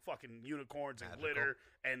 it's like fucking unicorns and glitter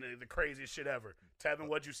and the craziest shit ever. Tevin,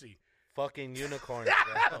 what'd you see? Fucking unicorns,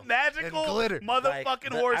 bro. Magical And glitter.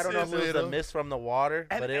 motherfucking Like, horses. I don't know if it was the mist from the water,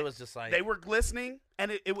 And- but it was just like, They were glistening,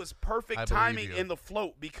 and it was perfect I believe timing you. in the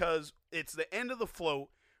float because it's the end of the float,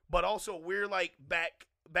 but also we're like back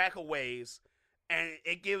a ways, and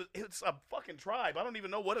it's a fucking tribe. I don't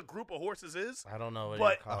even know what a group of horses is, I don't know what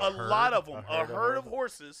but you call a it. lot of them, A a herd of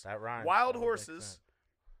horses, That rhymes. wild That would make horses, sense.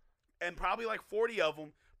 and probably like 40 of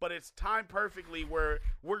them. But it's timed perfectly where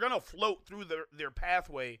we're gonna float through their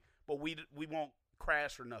pathway, but we won't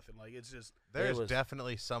crash or nothing. Like it's just There's was-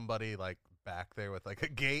 definitely somebody like back there with like a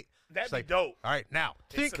gate. that'd It's be like, dope. All right, now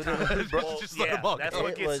think. It's a time. Well, Just let yeah, them all that's go.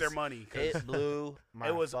 what It gets was- their money. 'cause It blew my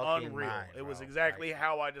it was fucking unreal. mind, It was bro. exactly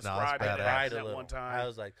how I described it. badass. It Cried happened a at little. one time. I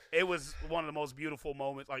was like, It was one of the most beautiful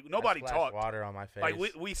moments. Like I nobody splashed talked. water on my face. Like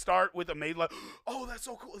we start with a maid like, oh, that's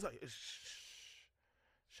so cool. It's like, shh,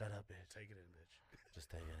 Shut up, bitch. take it in, bitch. Just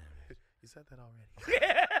take it in, bitch. You said that already.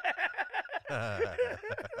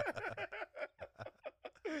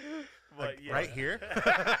 But yeah. Right here.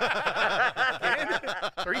 Again?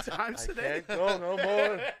 3 times I today. can't go no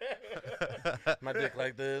more. My dick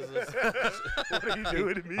like this. What are you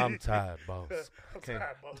doing to me? I'm tired, boss. I'm Can't-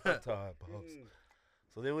 tired, boss. I'm tired, boss.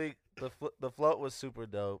 So then the float was super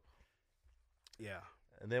dope, Yeah,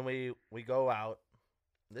 and then we go out.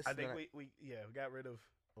 This I is think not- we got rid of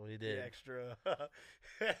we the did. extra.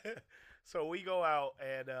 So we go out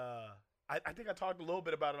and I think I talked a little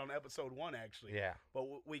bit about it on episode 1 actually. Yeah, But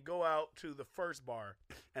we go out to the first bar,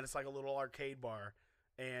 and it's like a little arcade bar,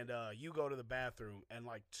 and you go to the bathroom, and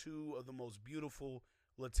like 2 of the most beautiful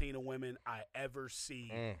Latina women I ever see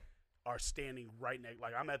Mm. are standing right next.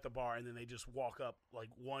 Like I'm at the bar, and then they just walk up like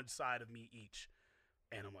one side of me each.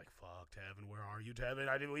 And I'm like, fuck, Tevin, where are you,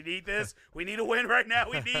 Tevin? We need this. We need a win right now.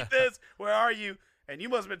 We need this. Where are you? And you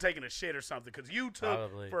must have been taking a shit or something because you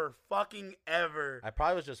took for fucking ever. I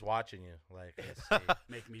probably was just watching you. Like, let's see.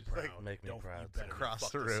 Make me proud. Make me proud. You better Across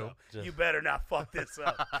not the fuck this room. up. You better not fuck this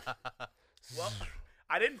up. Well,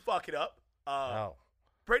 I didn't fuck it up. No.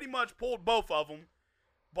 Pretty much pulled both of them.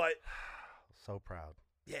 But, So proud.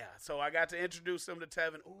 yeah, so I got to introduce them to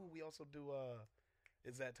Tevin. Ooh, we also do,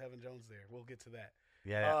 is that Tevin Jones there? We'll get to that.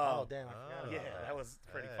 Yeah. Oh, damn. I forgot about Yeah, that. that was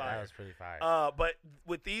pretty That fire. was pretty fire. But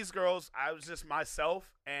with these girls, I was just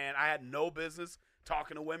myself, and I had no business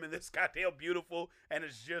talking to women this goddamn beautiful, and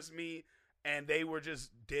it's just me, and they were just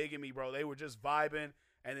digging me, bro. They were just vibing,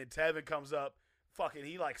 and then Tevin comes up, fucking,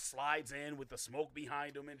 he like slides in with the smoke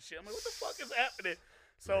behind him and shit. I'm like, what the fuck is happening?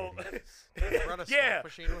 So, Run a yeah, smoke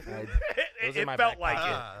machine with him? it felt like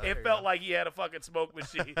it. It felt like he had a fucking smoke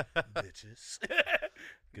machine. Bitches.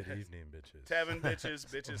 Good evening, bitches. Tevin, bitches,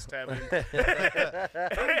 Tevin.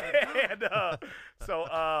 And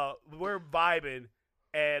so we're vibing,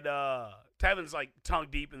 and Tevin's like tongue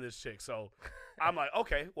deep in this chick. So I'm like,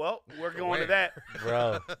 okay, well, we're going to that.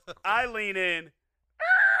 Bro. I lean in.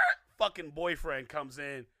 Fucking boyfriend comes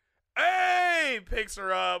in. Hey, picks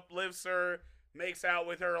her up, lifts her, makes out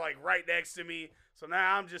with her like right next to me. So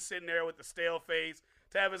now I'm just sitting there with the stale face.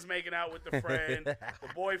 Tevin's making out with the friend, the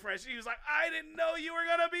boyfriend. She was like, I didn't know you were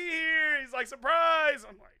going to be here. He's like, surprise.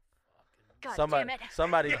 I'm like, God damn it.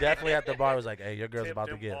 Somebody definitely at the bar was like, hey, your girl's Tipped about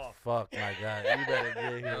to him get off. fucked, my God. You better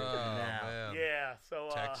get here Oh, now. man. yeah. So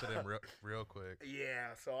Texted him real quick. yeah.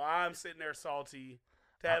 So I'm sitting there salty.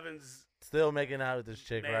 Tevin's Still making out with this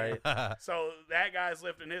chick, Man. right? so that guy's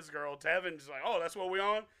lifting his girl. Tevin's like, oh, that's what we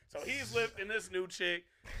on. So he's lifting this new chick.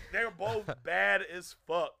 They're both bad as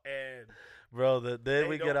fuck, and Bro, then They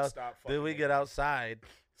we don't get out. stop Then fucking we me. get outside.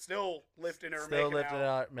 still lifting her, Still making lifting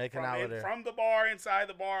out. making From, out with her. from the bar, inside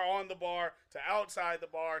the bar, on the bar, to outside the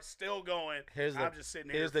bar, still going. Here's the- I'm just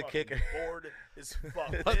sitting here here's the fucking kicker. bored as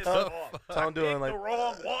fuck. Pissed off. Tone I doing picked like the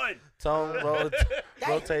wrong one. Tone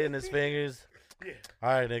rotating his fingers. Yeah. All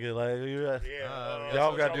right, nigga, like Yeah.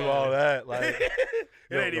 y'all gotta do all that. Like,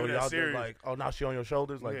 It ain't even that y'all do, serious. like, oh, now she on your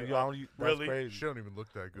shoulders, like, Yeah. y'all, that's Really? crazy. She don't even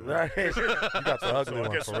look that good. Right? You got the ugly So I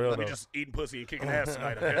one guess for real we though, just eating pussy and kicking ass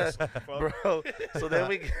tonight, I guess. Fuck. bro. So then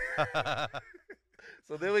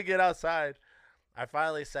we get outside. I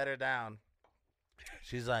finally set her down.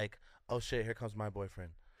 She's like, "Oh shit, here comes my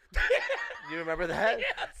boyfriend." You remember that? Yes.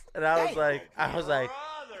 And I was like, Brother,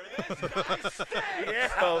 this guy's yeah.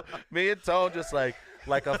 so me and Tone just like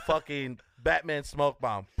a fucking Batman smoke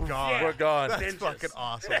bomb. Gone. We're gone. That's Ninjas. fucking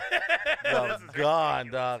awesome. Yo, This is gone,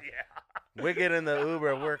 ridiculous. dog. Yeah. We get in the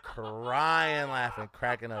Uber. We're crying, laughing,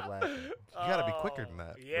 cracking up, laughing. You gotta be quicker than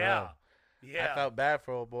that. Yeah. Bro. Yeah. I felt bad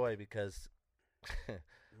for old boy because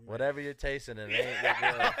whatever you're tasting, it ain't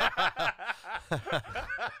good.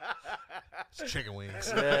 It's chicken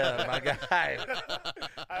wings. Yeah, my guy.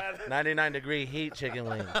 99-degree heat chicken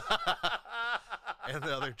wings. And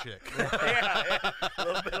the other chick. Yeah. A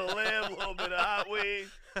little bit of limb, a little bit of hot wing,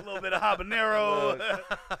 a little bit of habanero.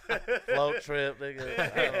 Float trip,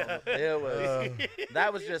 nigga. It was.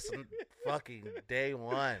 That was just fucking day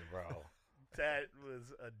one, bro. That was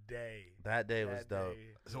a day. That day was That dope. day.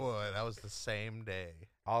 So what, that was the same day.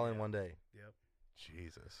 All in one day. Yep.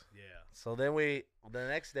 Jesus. Yeah. So then the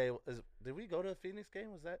next day, did we go to the Phoenix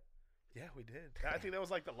game? Was that Yeah, we did. I think that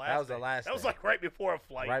was like the last. That was the day. last That was day. like right before a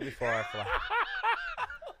flight. right before our flight?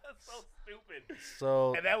 That's so stupid.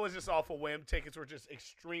 So And that was just off a whim. Tickets were just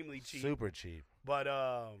extremely cheap. super cheap. But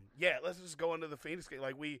yeah, let's just go into the Phoenix game.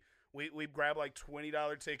 Like we grabbed like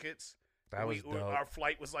 $20 tickets. That was dope. Our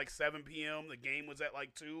flight was like 7 p.m. The game was at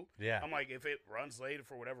like 2. Yeah. I'm like, if it runs late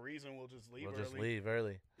for whatever reason, we'll just leave We'll early. just leave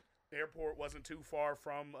early. Airport wasn't too far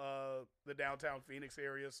from the downtown Phoenix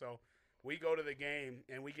area, so we go to the game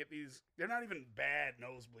and we get these. They're not even bad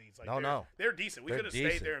nosebleeds. Like they're decent. We They're could have stayed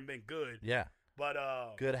decent. there and been good. Yeah. But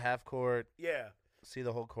Good half court. yeah. See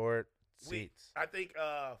the whole court. Seats. I think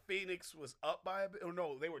Phoenix was up by a bit. Or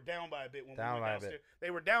no, they were down by a bit when Down we went by a downstairs. bit.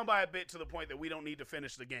 They were down by a bit to the point that we don't need to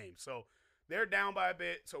finish the game. So they're down by a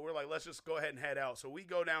bit. So we're like, let's just go ahead and head out. So we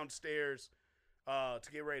go downstairs to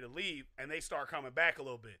get ready to leave, and they start coming back a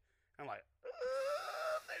little bit. I'm like,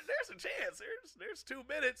 there's a chance. There's 2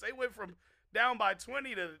 minutes. They went from down by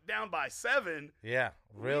 20 to down by 7. Yeah.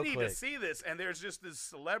 Real we need quick. to see this. And there's just this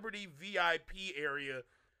celebrity VIP area,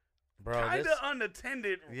 Bro, kind this, of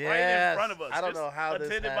unattended, right in Yes. front of us. I don't just know how this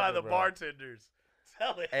attended by happened, the bro. bartenders.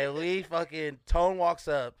 Tell it. and we fucking Tone walks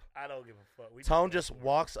up. I don't give a fuck. We Tone go just for it.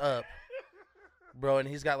 walks up. bro, and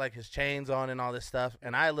he's got like his chains on and all this stuff,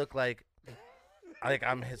 and I look like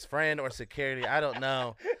I'm his friend or security. I don't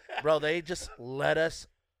know, bro. They just let us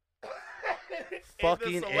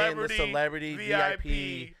fucking in the celebrity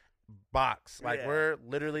VIP box. Like we're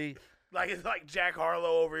literally. Like it's like Jack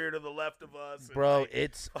Harlow over here to the left of us. And bro, like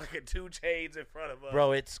it's fucking 2 Chainz in front of us.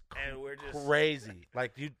 Bro, it's and we're just crazy.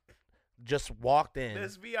 Like you just walked in.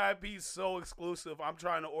 This VIP is so exclusive. I'm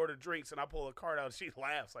trying to order drinks and I pull a card out and she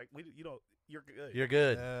laughs like, you're good. You're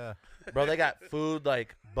good. Yeah. Bro, they got food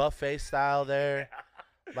like buffet style there.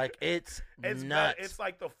 Like it's nuts. It's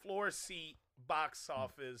like the floor seat box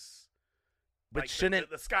office. But like shouldn't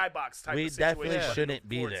the skybox type we of situation. definitely shouldn't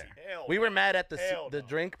be there. We were mad at the no.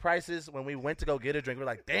 drink prices when we went to go get a drink. We're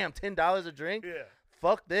like, damn, $10 a drink? Yeah.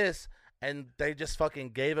 Fuck this. And they just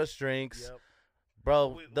fucking gave us drinks. Yep.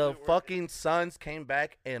 Bro, the fucking Suns came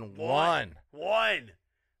back and won.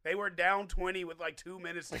 They were down 20 with like 2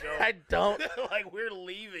 minutes to go. I don't. like we're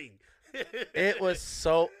leaving. It was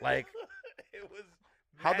so like. It was.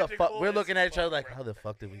 How the fuck? We're looking at each other like, how the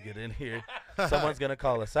fuck did we get in here? Someone's gonna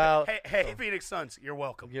call us out. Hey, Phoenix Suns, you're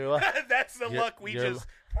welcome. That's the luck we just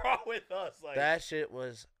brought with us. Like that shit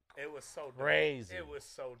was. It was so crazy. Dope. It was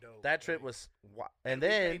so dope. That trip was, and we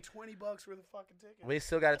then paid $20 for the fucking ticket. We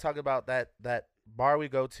still got to talk about that bar we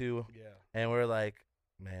go to. Yeah. And we're like,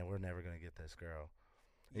 man, we're never gonna get this girl.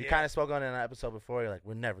 You kind of spoke on it in an episode before. You're like,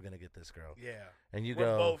 we're never gonna get this girl. Yeah. And we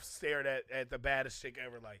both stared at the baddest chick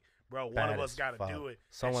ever. Like, bro, one of us got to do it.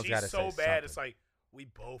 Someone's got to say so bad. something. It's like we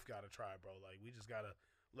both got to try, bro. Like we just got to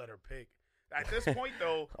let her pick. At this point,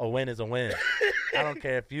 though, a win is a win. I don't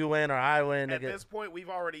care if you win or I win. At this point, we've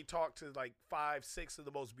already talked to like 5, 6 of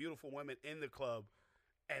the most beautiful women in the club,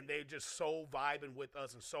 and they're just so vibing with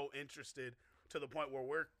us and so interested to the point where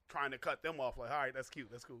we're trying to cut them off. Like, all right, that's cute,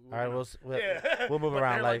 that's cool. All right, we'll move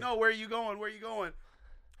around. They're like, no, where are you going? Where are you going?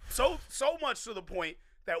 So much to the point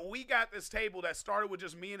that we got this table that started with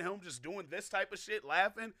just me and him just doing this type of shit,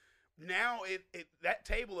 laughing. Now that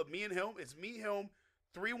table of me and him, it's me, him,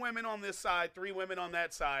 3 women on this side, 3 women on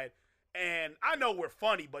that side. And I know we're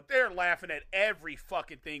funny, but they're laughing at every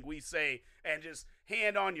fucking thing we say and just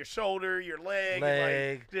hand on your shoulder, your leg.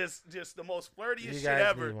 And like just the most flirtiest shit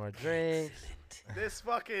ever. Need more drinks. This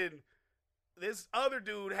other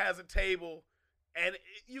dude has a table and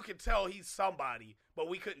you can tell he's somebody, but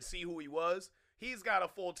we couldn't see who he was. He's got a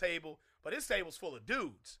full table, but his table's full of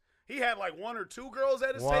dudes. He had like 1 or 2 girls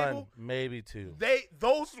at his table. Maybe 2.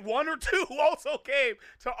 Those 1 or 2 also came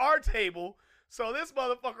to our table. So this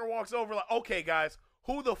motherfucker walks over like, okay, guys,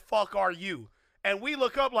 who the fuck are you? And we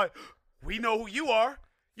look up like, we know who you are.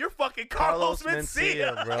 You're fucking Carlos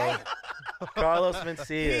Mencia, bro. Carlos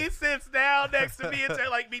Mencia. He sits down next to me and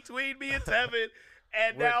like between me and Tevin.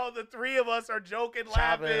 And now the 3 of us are joking,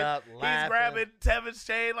 laughing. He's grabbing Tevin's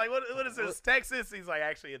chain. Like, what is this? Texas? He's like,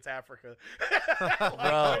 actually, it's Africa.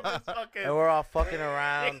 Bro. And we're all fucking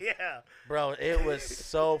around. Yeah. Bro, it was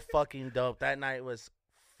so fucking dope. That night was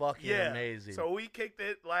fucking amazing. So we kicked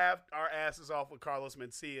it, laughed our asses off with Carlos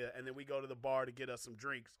Mencia, and then we go to the bar to get us some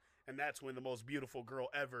drinks. And that's when the most beautiful girl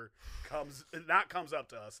ever comes up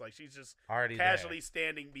to us. Like, she's just already casually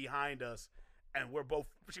standing behind us. And we're both,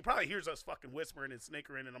 she probably hears us fucking whispering and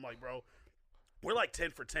snickering. And I'm like, bro, we're like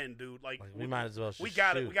 10 for 10, dude. Like we might as well shoot. We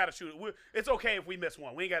got to shoot it. It's okay if we miss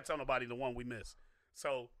one. We ain't got to tell nobody the one we miss.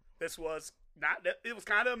 So this was it was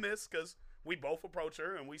kind of a miss because we both approach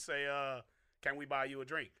her and we say, can we buy you a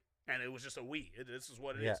drink? And it was just a we. This is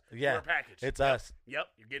what it is. Yeah. We're a package. It's us. Yep.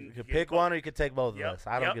 You can pick one or you can take both of us.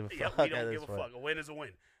 I don't give a fuck. We don't give a fuck. A win is a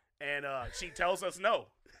win. And she tells us no.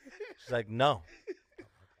 She's like, no.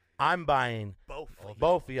 I'm buying both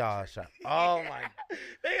of y'all a shot. Oh my,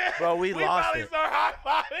 bro, we lost probably it. Start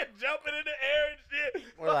high-fiving, jumping in the air and shit.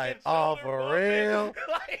 We're like, oh, for real?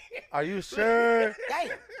 Are you sure?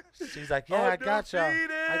 She's like, yeah, I got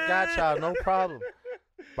y'all, no problem.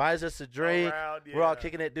 Buys us a drink. We're all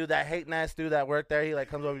kicking it. Dude, that hating ass dude that worked there, he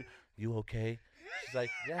like comes over. You okay? She's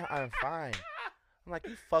like, yeah, I'm fine. I'm like,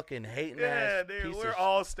 you fucking hating ass. Yeah, dude, we're of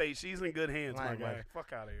all state. She's in good hands, my guy.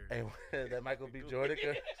 Fuck out of here. Hey, that Michael B. Jordan.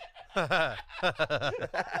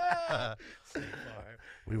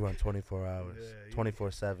 We run 24 hours,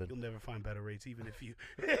 24/7. You'll never find better rates, even if you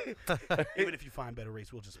find better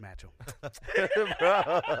rates, we'll just match them.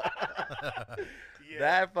 Bro.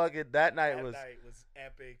 That night was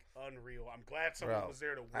epic, unreal. I'm glad someone was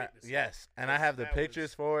there to witness. Yes, and I have the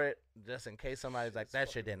pictures for it, just in case somebody's like, that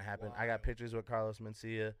shit didn't happen. I got pictures with Carlos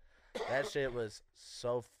Mencia. That shit was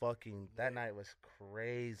so fucking. That night was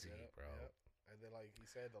crazy, bro. Yep. And then, like he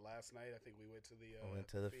said, the last night I think we went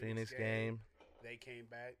to the Phoenix game. They came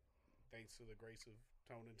back. thanks to the grace of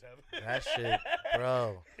Tone and Tevin. That shit,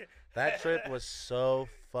 bro. That trip was so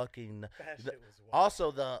fucking. That shit was wild.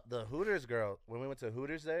 Also, the Hooters girl, when we went to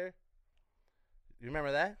Hooters there, you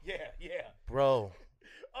remember that? Yeah. Bro.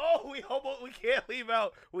 Oh, we can't leave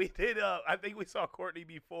out. We did. I think we saw Courtney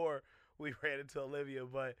before we ran into Olivia,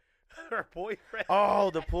 but her boyfriend.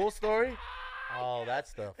 Oh, the pool story. Oh,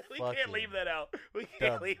 that's the we fucking can't leave that out. We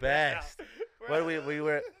can't the leave best. that out. What we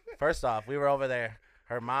were first off, we were over there.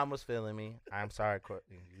 Her mom was feeling me. I'm sorry,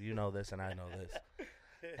 Courtney. You know this, and I know this.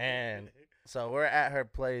 And so we're at her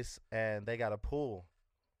place, and they got a pool.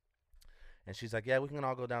 And she's like, "Yeah, we can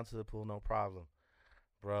all go down to the pool, no problem,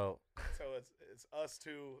 bro." So it's us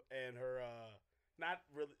two and her. Not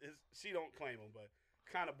really. She don't claim him, but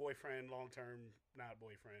kind of boyfriend, long term, not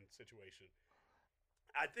boyfriend situation.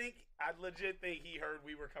 I legit think he heard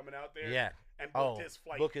we were coming out there. Yeah. And booked his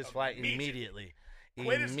flight. Book his flight immediately.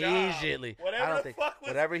 Quit his job. Immediately. Whatever I don't the think fuck was-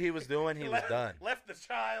 whatever he was doing, he was done. Left the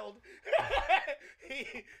child.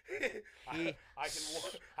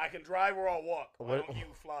 I can drive or I'll walk. Why don't you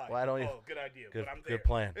fly? Why don't you? Oh, good idea. But I'm there. Good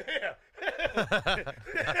plan. Yeah.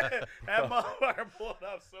 That motherfucker pulled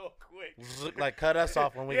up so quick. Like cut us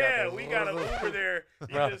off when we got there. Yeah, we got an Uber there.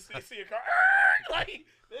 You see a car. Like,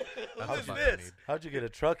 who's this? How'd you get a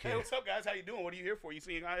truck Hey, here? what's up, guys? How you doing? What are you here for? You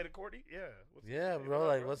seeing hi to Courtney? Yeah. Yeah, Hey, bro. what up,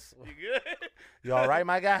 Like, bro? what's? You good? You all right,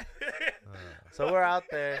 my guy? So we're out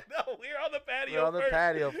there. No, we're on the patio. We're on the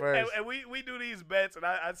patio first. And we do these bets, and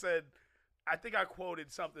I said, I think I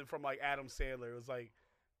quoted something from like Adam Sandler. It was like,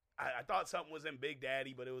 I thought something was in Big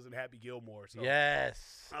Daddy, but it was in Happy Gilmore. So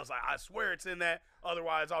Yes. I was like, I swear it's in that.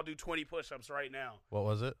 Otherwise, I'll do 20 push-ups right now. What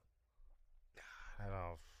was it? I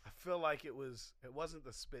don't. I feel like it wasn't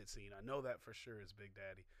the spit scene. I know that for sure is Big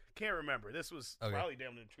Daddy. Can't remember. This was probably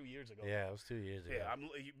damn near 2 years ago. Yeah, it was 2 years ago. Yeah,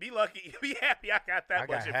 be lucky, be happy. I got that I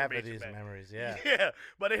much got half of information these back. memories. Yeah. Yeah,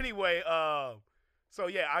 but anyway, so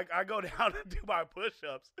yeah, I go down to do my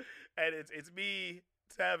push-ups, and it's me,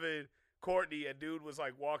 Tevin, Courtney, and dude was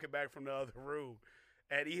like walking back from the other room,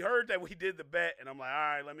 and he heard that we did the bet, and I'm like, all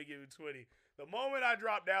right, let me give you 20. The moment I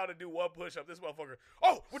drop down to do one push-up, this motherfucker,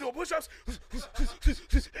 oh, we're doing push-ups.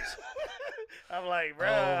 I'm like, bro,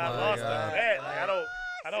 I lost the bet. Like,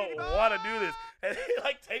 I don't want to do this. And he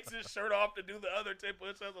like takes his shirt off to do the other 10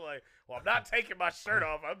 push-ups. I'm like, well, I'm not taking my shirt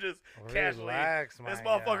off. I'm just casually. Relax, This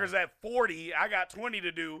my motherfucker's guy. at 40. I got 20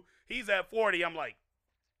 to do. He's at 40. I'm like,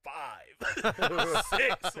 5,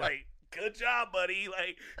 6. Like, good job, buddy.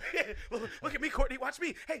 Like, look at me, Courtney. Watch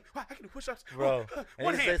me. Hey, I can do push-ups. Bro. And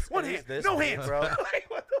One he's hand. this- One and hand. he's this No big, hands. bro. Like,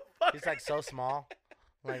 what the fuck? He's like so small.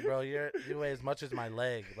 Like, bro, you weigh as much as my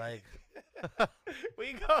leg. Like,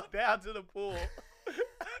 We go down to the pool.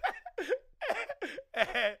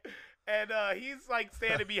 and he's like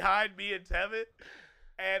standing behind me and Tevin.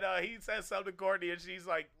 And he says something to Courtney, and she's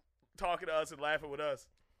like talking to us and laughing with us.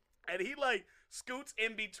 And he like scoots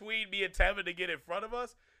in between me and Tevin to get in front of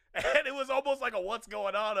us. And it was almost like a what's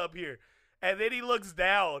going on up here. And then he looks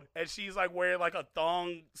down, and she's like wearing like a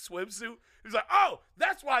thong swimsuit. He's like, oh,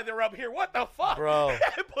 that's why they're up here. What the fuck? Bro.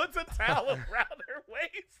 And puts a towel around her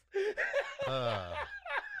waist.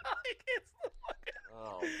 Like, it's the fucking...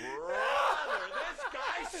 Oh, brother, this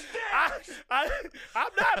guy stinks. I'm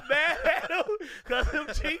not mad at him because them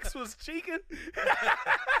cheeks was cheeking.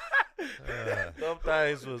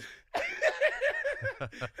 sometimes was.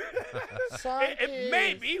 It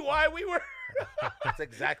may be why we were. That's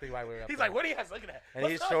exactly why we were up He's there. like, what are you guys looking at? And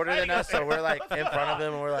What's he's up, shorter than fatty? us, so we're like in What's front of up?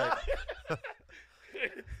 him, and we're like,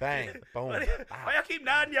 bang, boom. Why y'all keep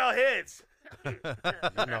nodding y'all heads? You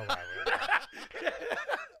know why we're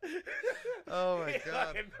Oh my He god.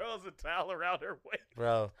 fucking throws a towel around her waist.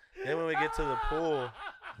 Bro. Then when we get to the pool,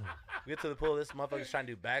 this motherfucker's trying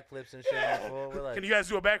to do backflips and shit in the pool. We're like, Can you guys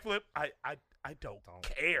do a backflip? I don't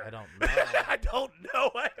care. I don't know. I don't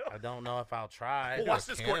know. I don't know if I'll try. Well, watch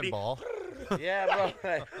this, Courtney. Cannonball. Yeah, bro.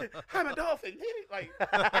 Like, I'm a dolphin. Like,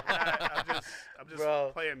 I'm just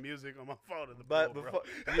Bro. playing music on my phone in the but pool, before,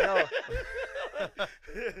 bro. you know,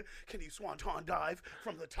 Can you swanton dive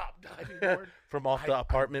from the top diving board? from off the I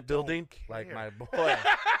apartment don't building, care. like my boy.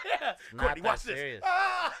 Yeah. not Courtney, that watch serious. this.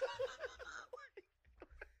 Ah!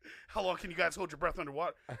 How long can you guys hold your breath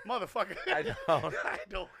underwater? Motherfucker. I don't. I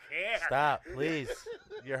don't care. Stop, please.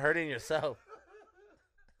 You're hurting yourself.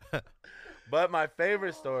 But my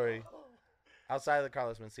favorite story, outside of the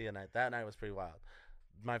Carlos Mencia night, that night was pretty wild.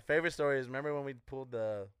 My favorite story is, remember when we pulled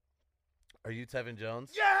the Are You Tevin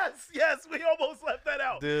Jones? Yes, we almost left that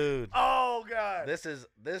out. Dude, Oh, God.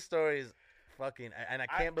 this story is fucking, and I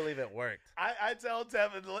can't believe it worked. I tell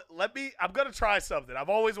Tevin, I'm going to try something. I've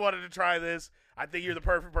always wanted to try this. I think you're the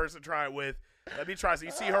perfect person to try it with. Let me try. So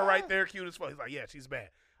you see her right there, cute as fuck. He's like, yeah, she's bad.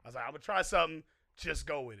 I was like, I'm gonna try something. Just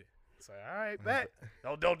go with it. It's like, all right, bet.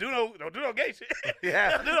 Don't do no gay shit.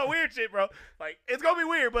 Yeah. Don't do no weird shit, bro. Like, it's gonna be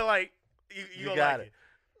weird, but like, you gonna got like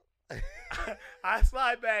it. I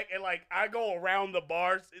slide back and like I go around the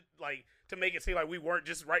bars, like to make it seem like we weren't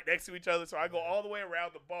just right next to each other. So I go all the way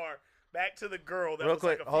around the bar back to the girl. That real was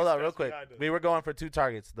quick, like a hold few on, real steps quick. behind us. We were going for 2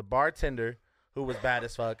 targets: the bartender, who was bad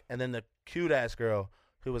as fuck, and then the cute ass girl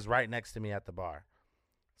who was right next to me at the bar.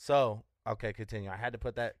 So, okay, continue. I had to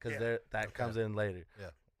put that because that comes in later.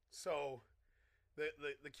 Yeah. So,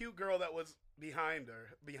 the cute girl that was behind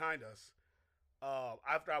us.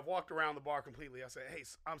 After I've walked around the bar completely, I said, "Hey,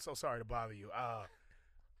 I'm so sorry to bother you.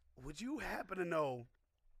 Would you happen to know?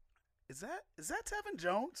 Is that Tevin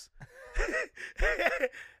Jones?"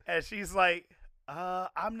 And she's like,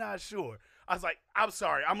 "I'm not sure." I was like, "I'm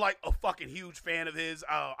sorry. I'm like a fucking huge fan of his.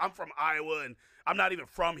 I'm from Iowa, and I'm not even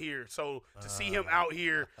from here. So to see him out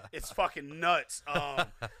here, it's fucking nuts.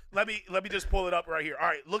 Let me just pull it up right here. All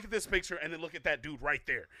right, look at this picture, and then look at that dude right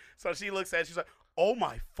there." So she looks at it. She's like, "Oh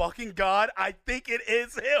my fucking God, I think it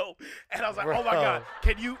is him." And I was like, "Oh my God,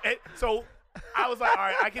 can you?" And so I was like, "All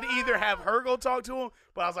right, I can either have her go talk to him,"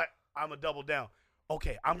 but I was like, "I'm gonna double down.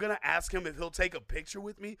 Okay, I'm gonna ask him if he'll take a picture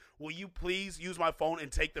with me. Will you please use my phone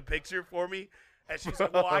and take the picture for me?" And she's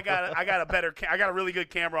like, "Well, I got a really good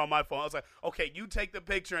camera on my phone." I was like, "Okay, you take the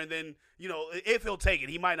picture, and then if he'll take it,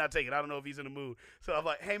 he might not take it. I don't know if he's in the mood." So I'm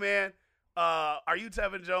like, "Hey man, are you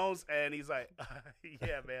Tevin Jones?" And he's like,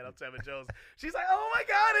 "Yeah, man, I'm Tevin Jones." She's like, "Oh my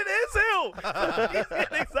God, it is him!" He's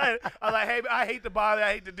getting excited. I'm like, "Hey, I hate to bother.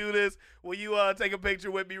 I hate to do this. Will you take a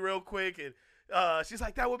picture with me real quick?" And she's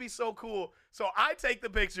like, "That would be so cool." So I take the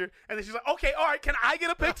picture, and then she's like, "Okay, all right, can I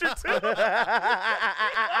get a picture too?" Gets a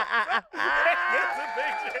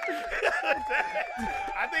picture.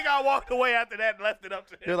 I think I walked away after that and left it up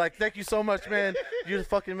to him. You're like, "Thank you so much, man. You're the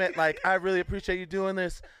fucking man. Like, I really appreciate you doing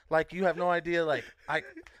this. Like, you have no idea. Like, I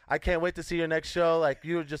can't wait to see your next show. Like,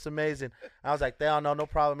 you're just amazing." I was like, "They all know, no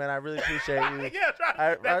problem, man. I really appreciate you." Yeah,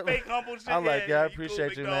 that fake humble shit. I'm like, "Yeah, I you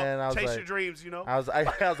appreciate cool, you, big dog. man." I was Chase like, your dreams, I was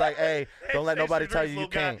like, "Hey, don't let Chase nobody your tell dreams, you you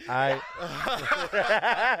little guy. can't." All right. Oh,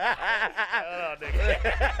 nigga.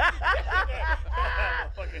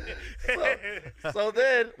 So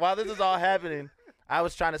then, while this is all happening, I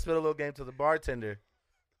was trying to spit a little game to the bartender.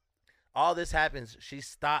 All this happens. She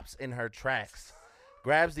stops in her tracks,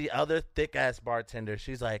 grabs the other thick-ass bartender.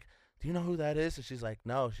 She's like, "Do you know who that is?" And she's like,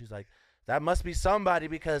 "No." She's like, "That must be somebody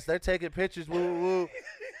because they're taking pictures." Woo, woo.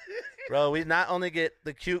 Bro, we not only get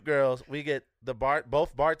the cute girls, we get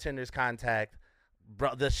both bartenders contact.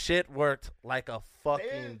 Bro, the shit worked like a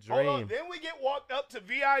fucking dream. Hold on. Then we get walked up to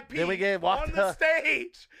VIP. Then we get walked on the up.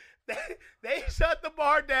 stage. They shut the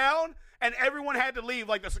bar down, and everyone had to leave.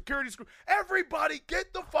 Like the security screw. "Everybody,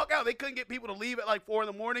 get the fuck out!" They couldn't get people to leave at like 4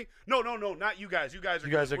 a.m. No, not you guys. You guys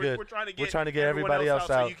are good. We're trying to get everybody else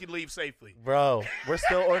out so you can leave safely. Bro, we're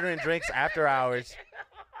still ordering drinks after hours.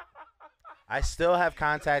 I still have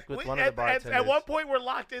contact with one of the bartenders. At one point, we're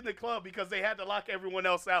locked in the club because they had to lock everyone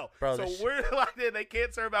else out. Bro, so we're locked in. They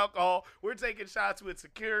can't serve alcohol. We're taking shots with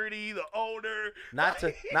security, the owner. Not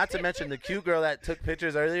to mention the cute girl that took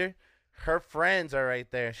pictures earlier. Her friends are right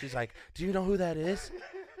there. She's like, "Do you know who that is?"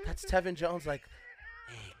 "That's Tevin Jones." Like,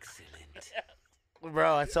 excellent.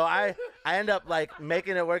 Bro, and so I end up like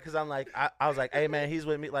making it work because I'm like, I was like, "Hey man, he's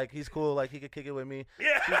with me. Like, he's cool. Like, he could kick it with me."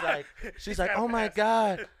 Yeah. She's like, "Oh my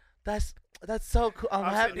God, that's so cool. I'm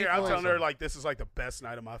happy." Here, I'm telling her like this is like the best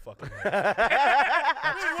night of my fucking life.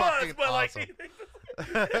 That's It fucking was, but like, awesome.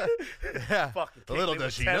 Yeah. fucking Little kicked it does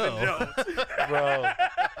with she Tevin know. Jones. Bro,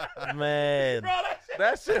 man, Bro,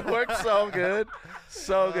 that shit worked so good,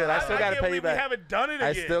 so good. I still gotta pay you We back. haven't done it I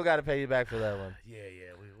again. still gotta pay you back for that one. Yeah.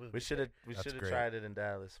 We should have That's great. tried it in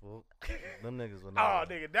Dallas. Well, them niggas would know. Oh,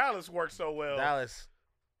 nigga, Dallas worked so well. Dallas,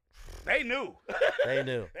 They knew. they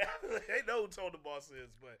knew. They know who Told the Boss is,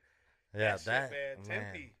 but Yeah, that man. shit,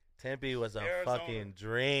 man. Tempe was a Arizona. fucking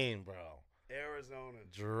dream, bro. Arizona.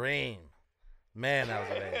 Dream. Man, that was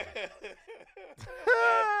amazing.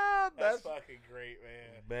 That's fucking great,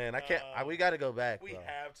 man. Man, I can't. We got to go back. We bro.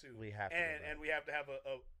 have to. We have to. And we have to have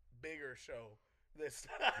a bigger show this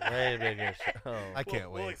time. Way bigger show. I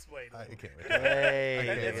can't wait. We'll explain. I can't wait. Way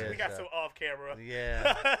And bigger we got show. some off camera.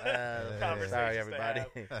 Yeah. Conversations Sorry, to everybody.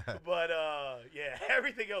 have. But yeah,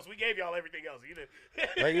 everything else we gave y'all everything else. You did.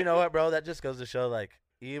 But you know what, bro? That just goes to show, like,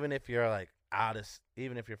 even if you're like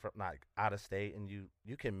even if you're from like out of state, and you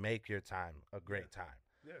can make your time a great time.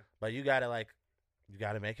 Yeah. But you gotta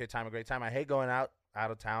make your time a great time. I hate going out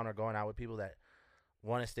of town or going out with people that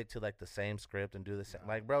want to stick to like the same script and do the same.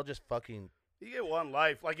 Like, bro, just fucking. You get one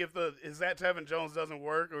life. Like if is that Tevin Jones doesn't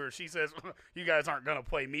work, or she says you guys aren't gonna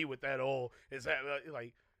play me with that old. Is that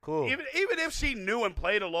like Cool. Even if she knew and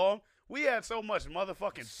played along, we had so much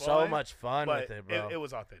motherfucking fun. So much fun but with it, bro. It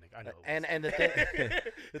was authentic. I know. And the thing,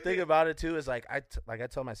 the thing about it too is like I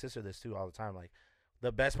tell my sister this too all the time. Like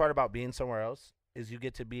the best part about being somewhere else is you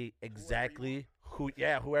get to be exactly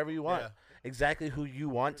whoever you want, exactly who you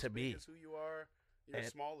want to be. Who you are, you're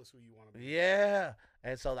small is who you want to be. Yeah,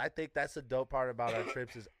 and so I think that's the dope part about our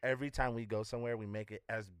trips is every time we go somewhere, we make it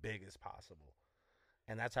as big as possible,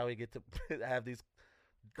 and that's how we get to have these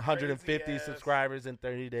 150 subscribers in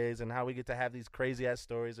 30 days, and how we get to have these crazy ass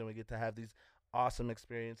stories, and we get to have these awesome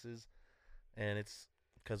experiences, and it's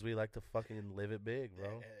because we like to fucking live it big, bro.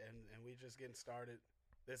 And we just getting started.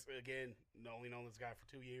 This again, only known this guy for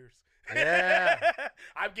 2 years. Yeah,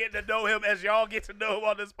 I'm getting to know him as y'all get to know him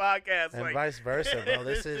on this podcast, and like, vice versa, bro.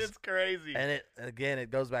 This is it's crazy. And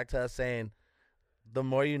it goes back to us saying, the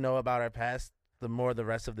more you know about our past, the more the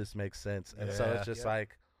rest of this makes sense, and so it's just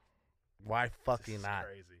like, why fucking not?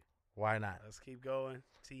 Crazy. Why not? Let's keep going.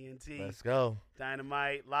 TNT. Let's go.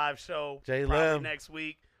 Dynamite live show. J probably Lim. next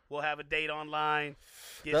week. We'll have a date online.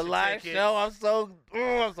 Get The your live tickets. show. I'm so I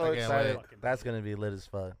can't excited. wait. That's gonna be lit as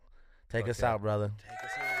fuck. Take us Okay. out, brother. Take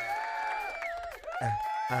us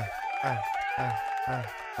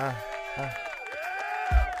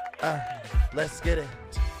home. Let's get it.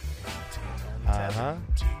 Uh-huh.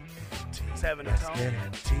 7 to Let's tone. get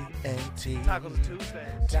it. TNT. Tacos and Tuesday.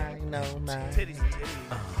 Dynamite. Titties and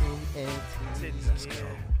titties. TNT. Titties, yeah.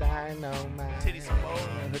 Dynamite. Titties and more.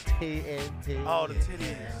 TNT. All the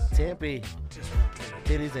titties. Tempe. Just one titty.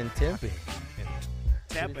 Titties in Tempe.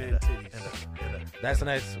 Tampa and titties. That's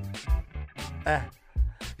nice.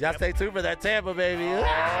 Y'all stay tuned for that Tampa, baby. Oh,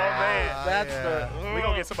 man. That's yeah. the. We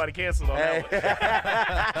gonna get somebody canceled on that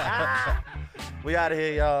one. We out of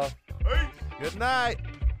here, y'all. Good night.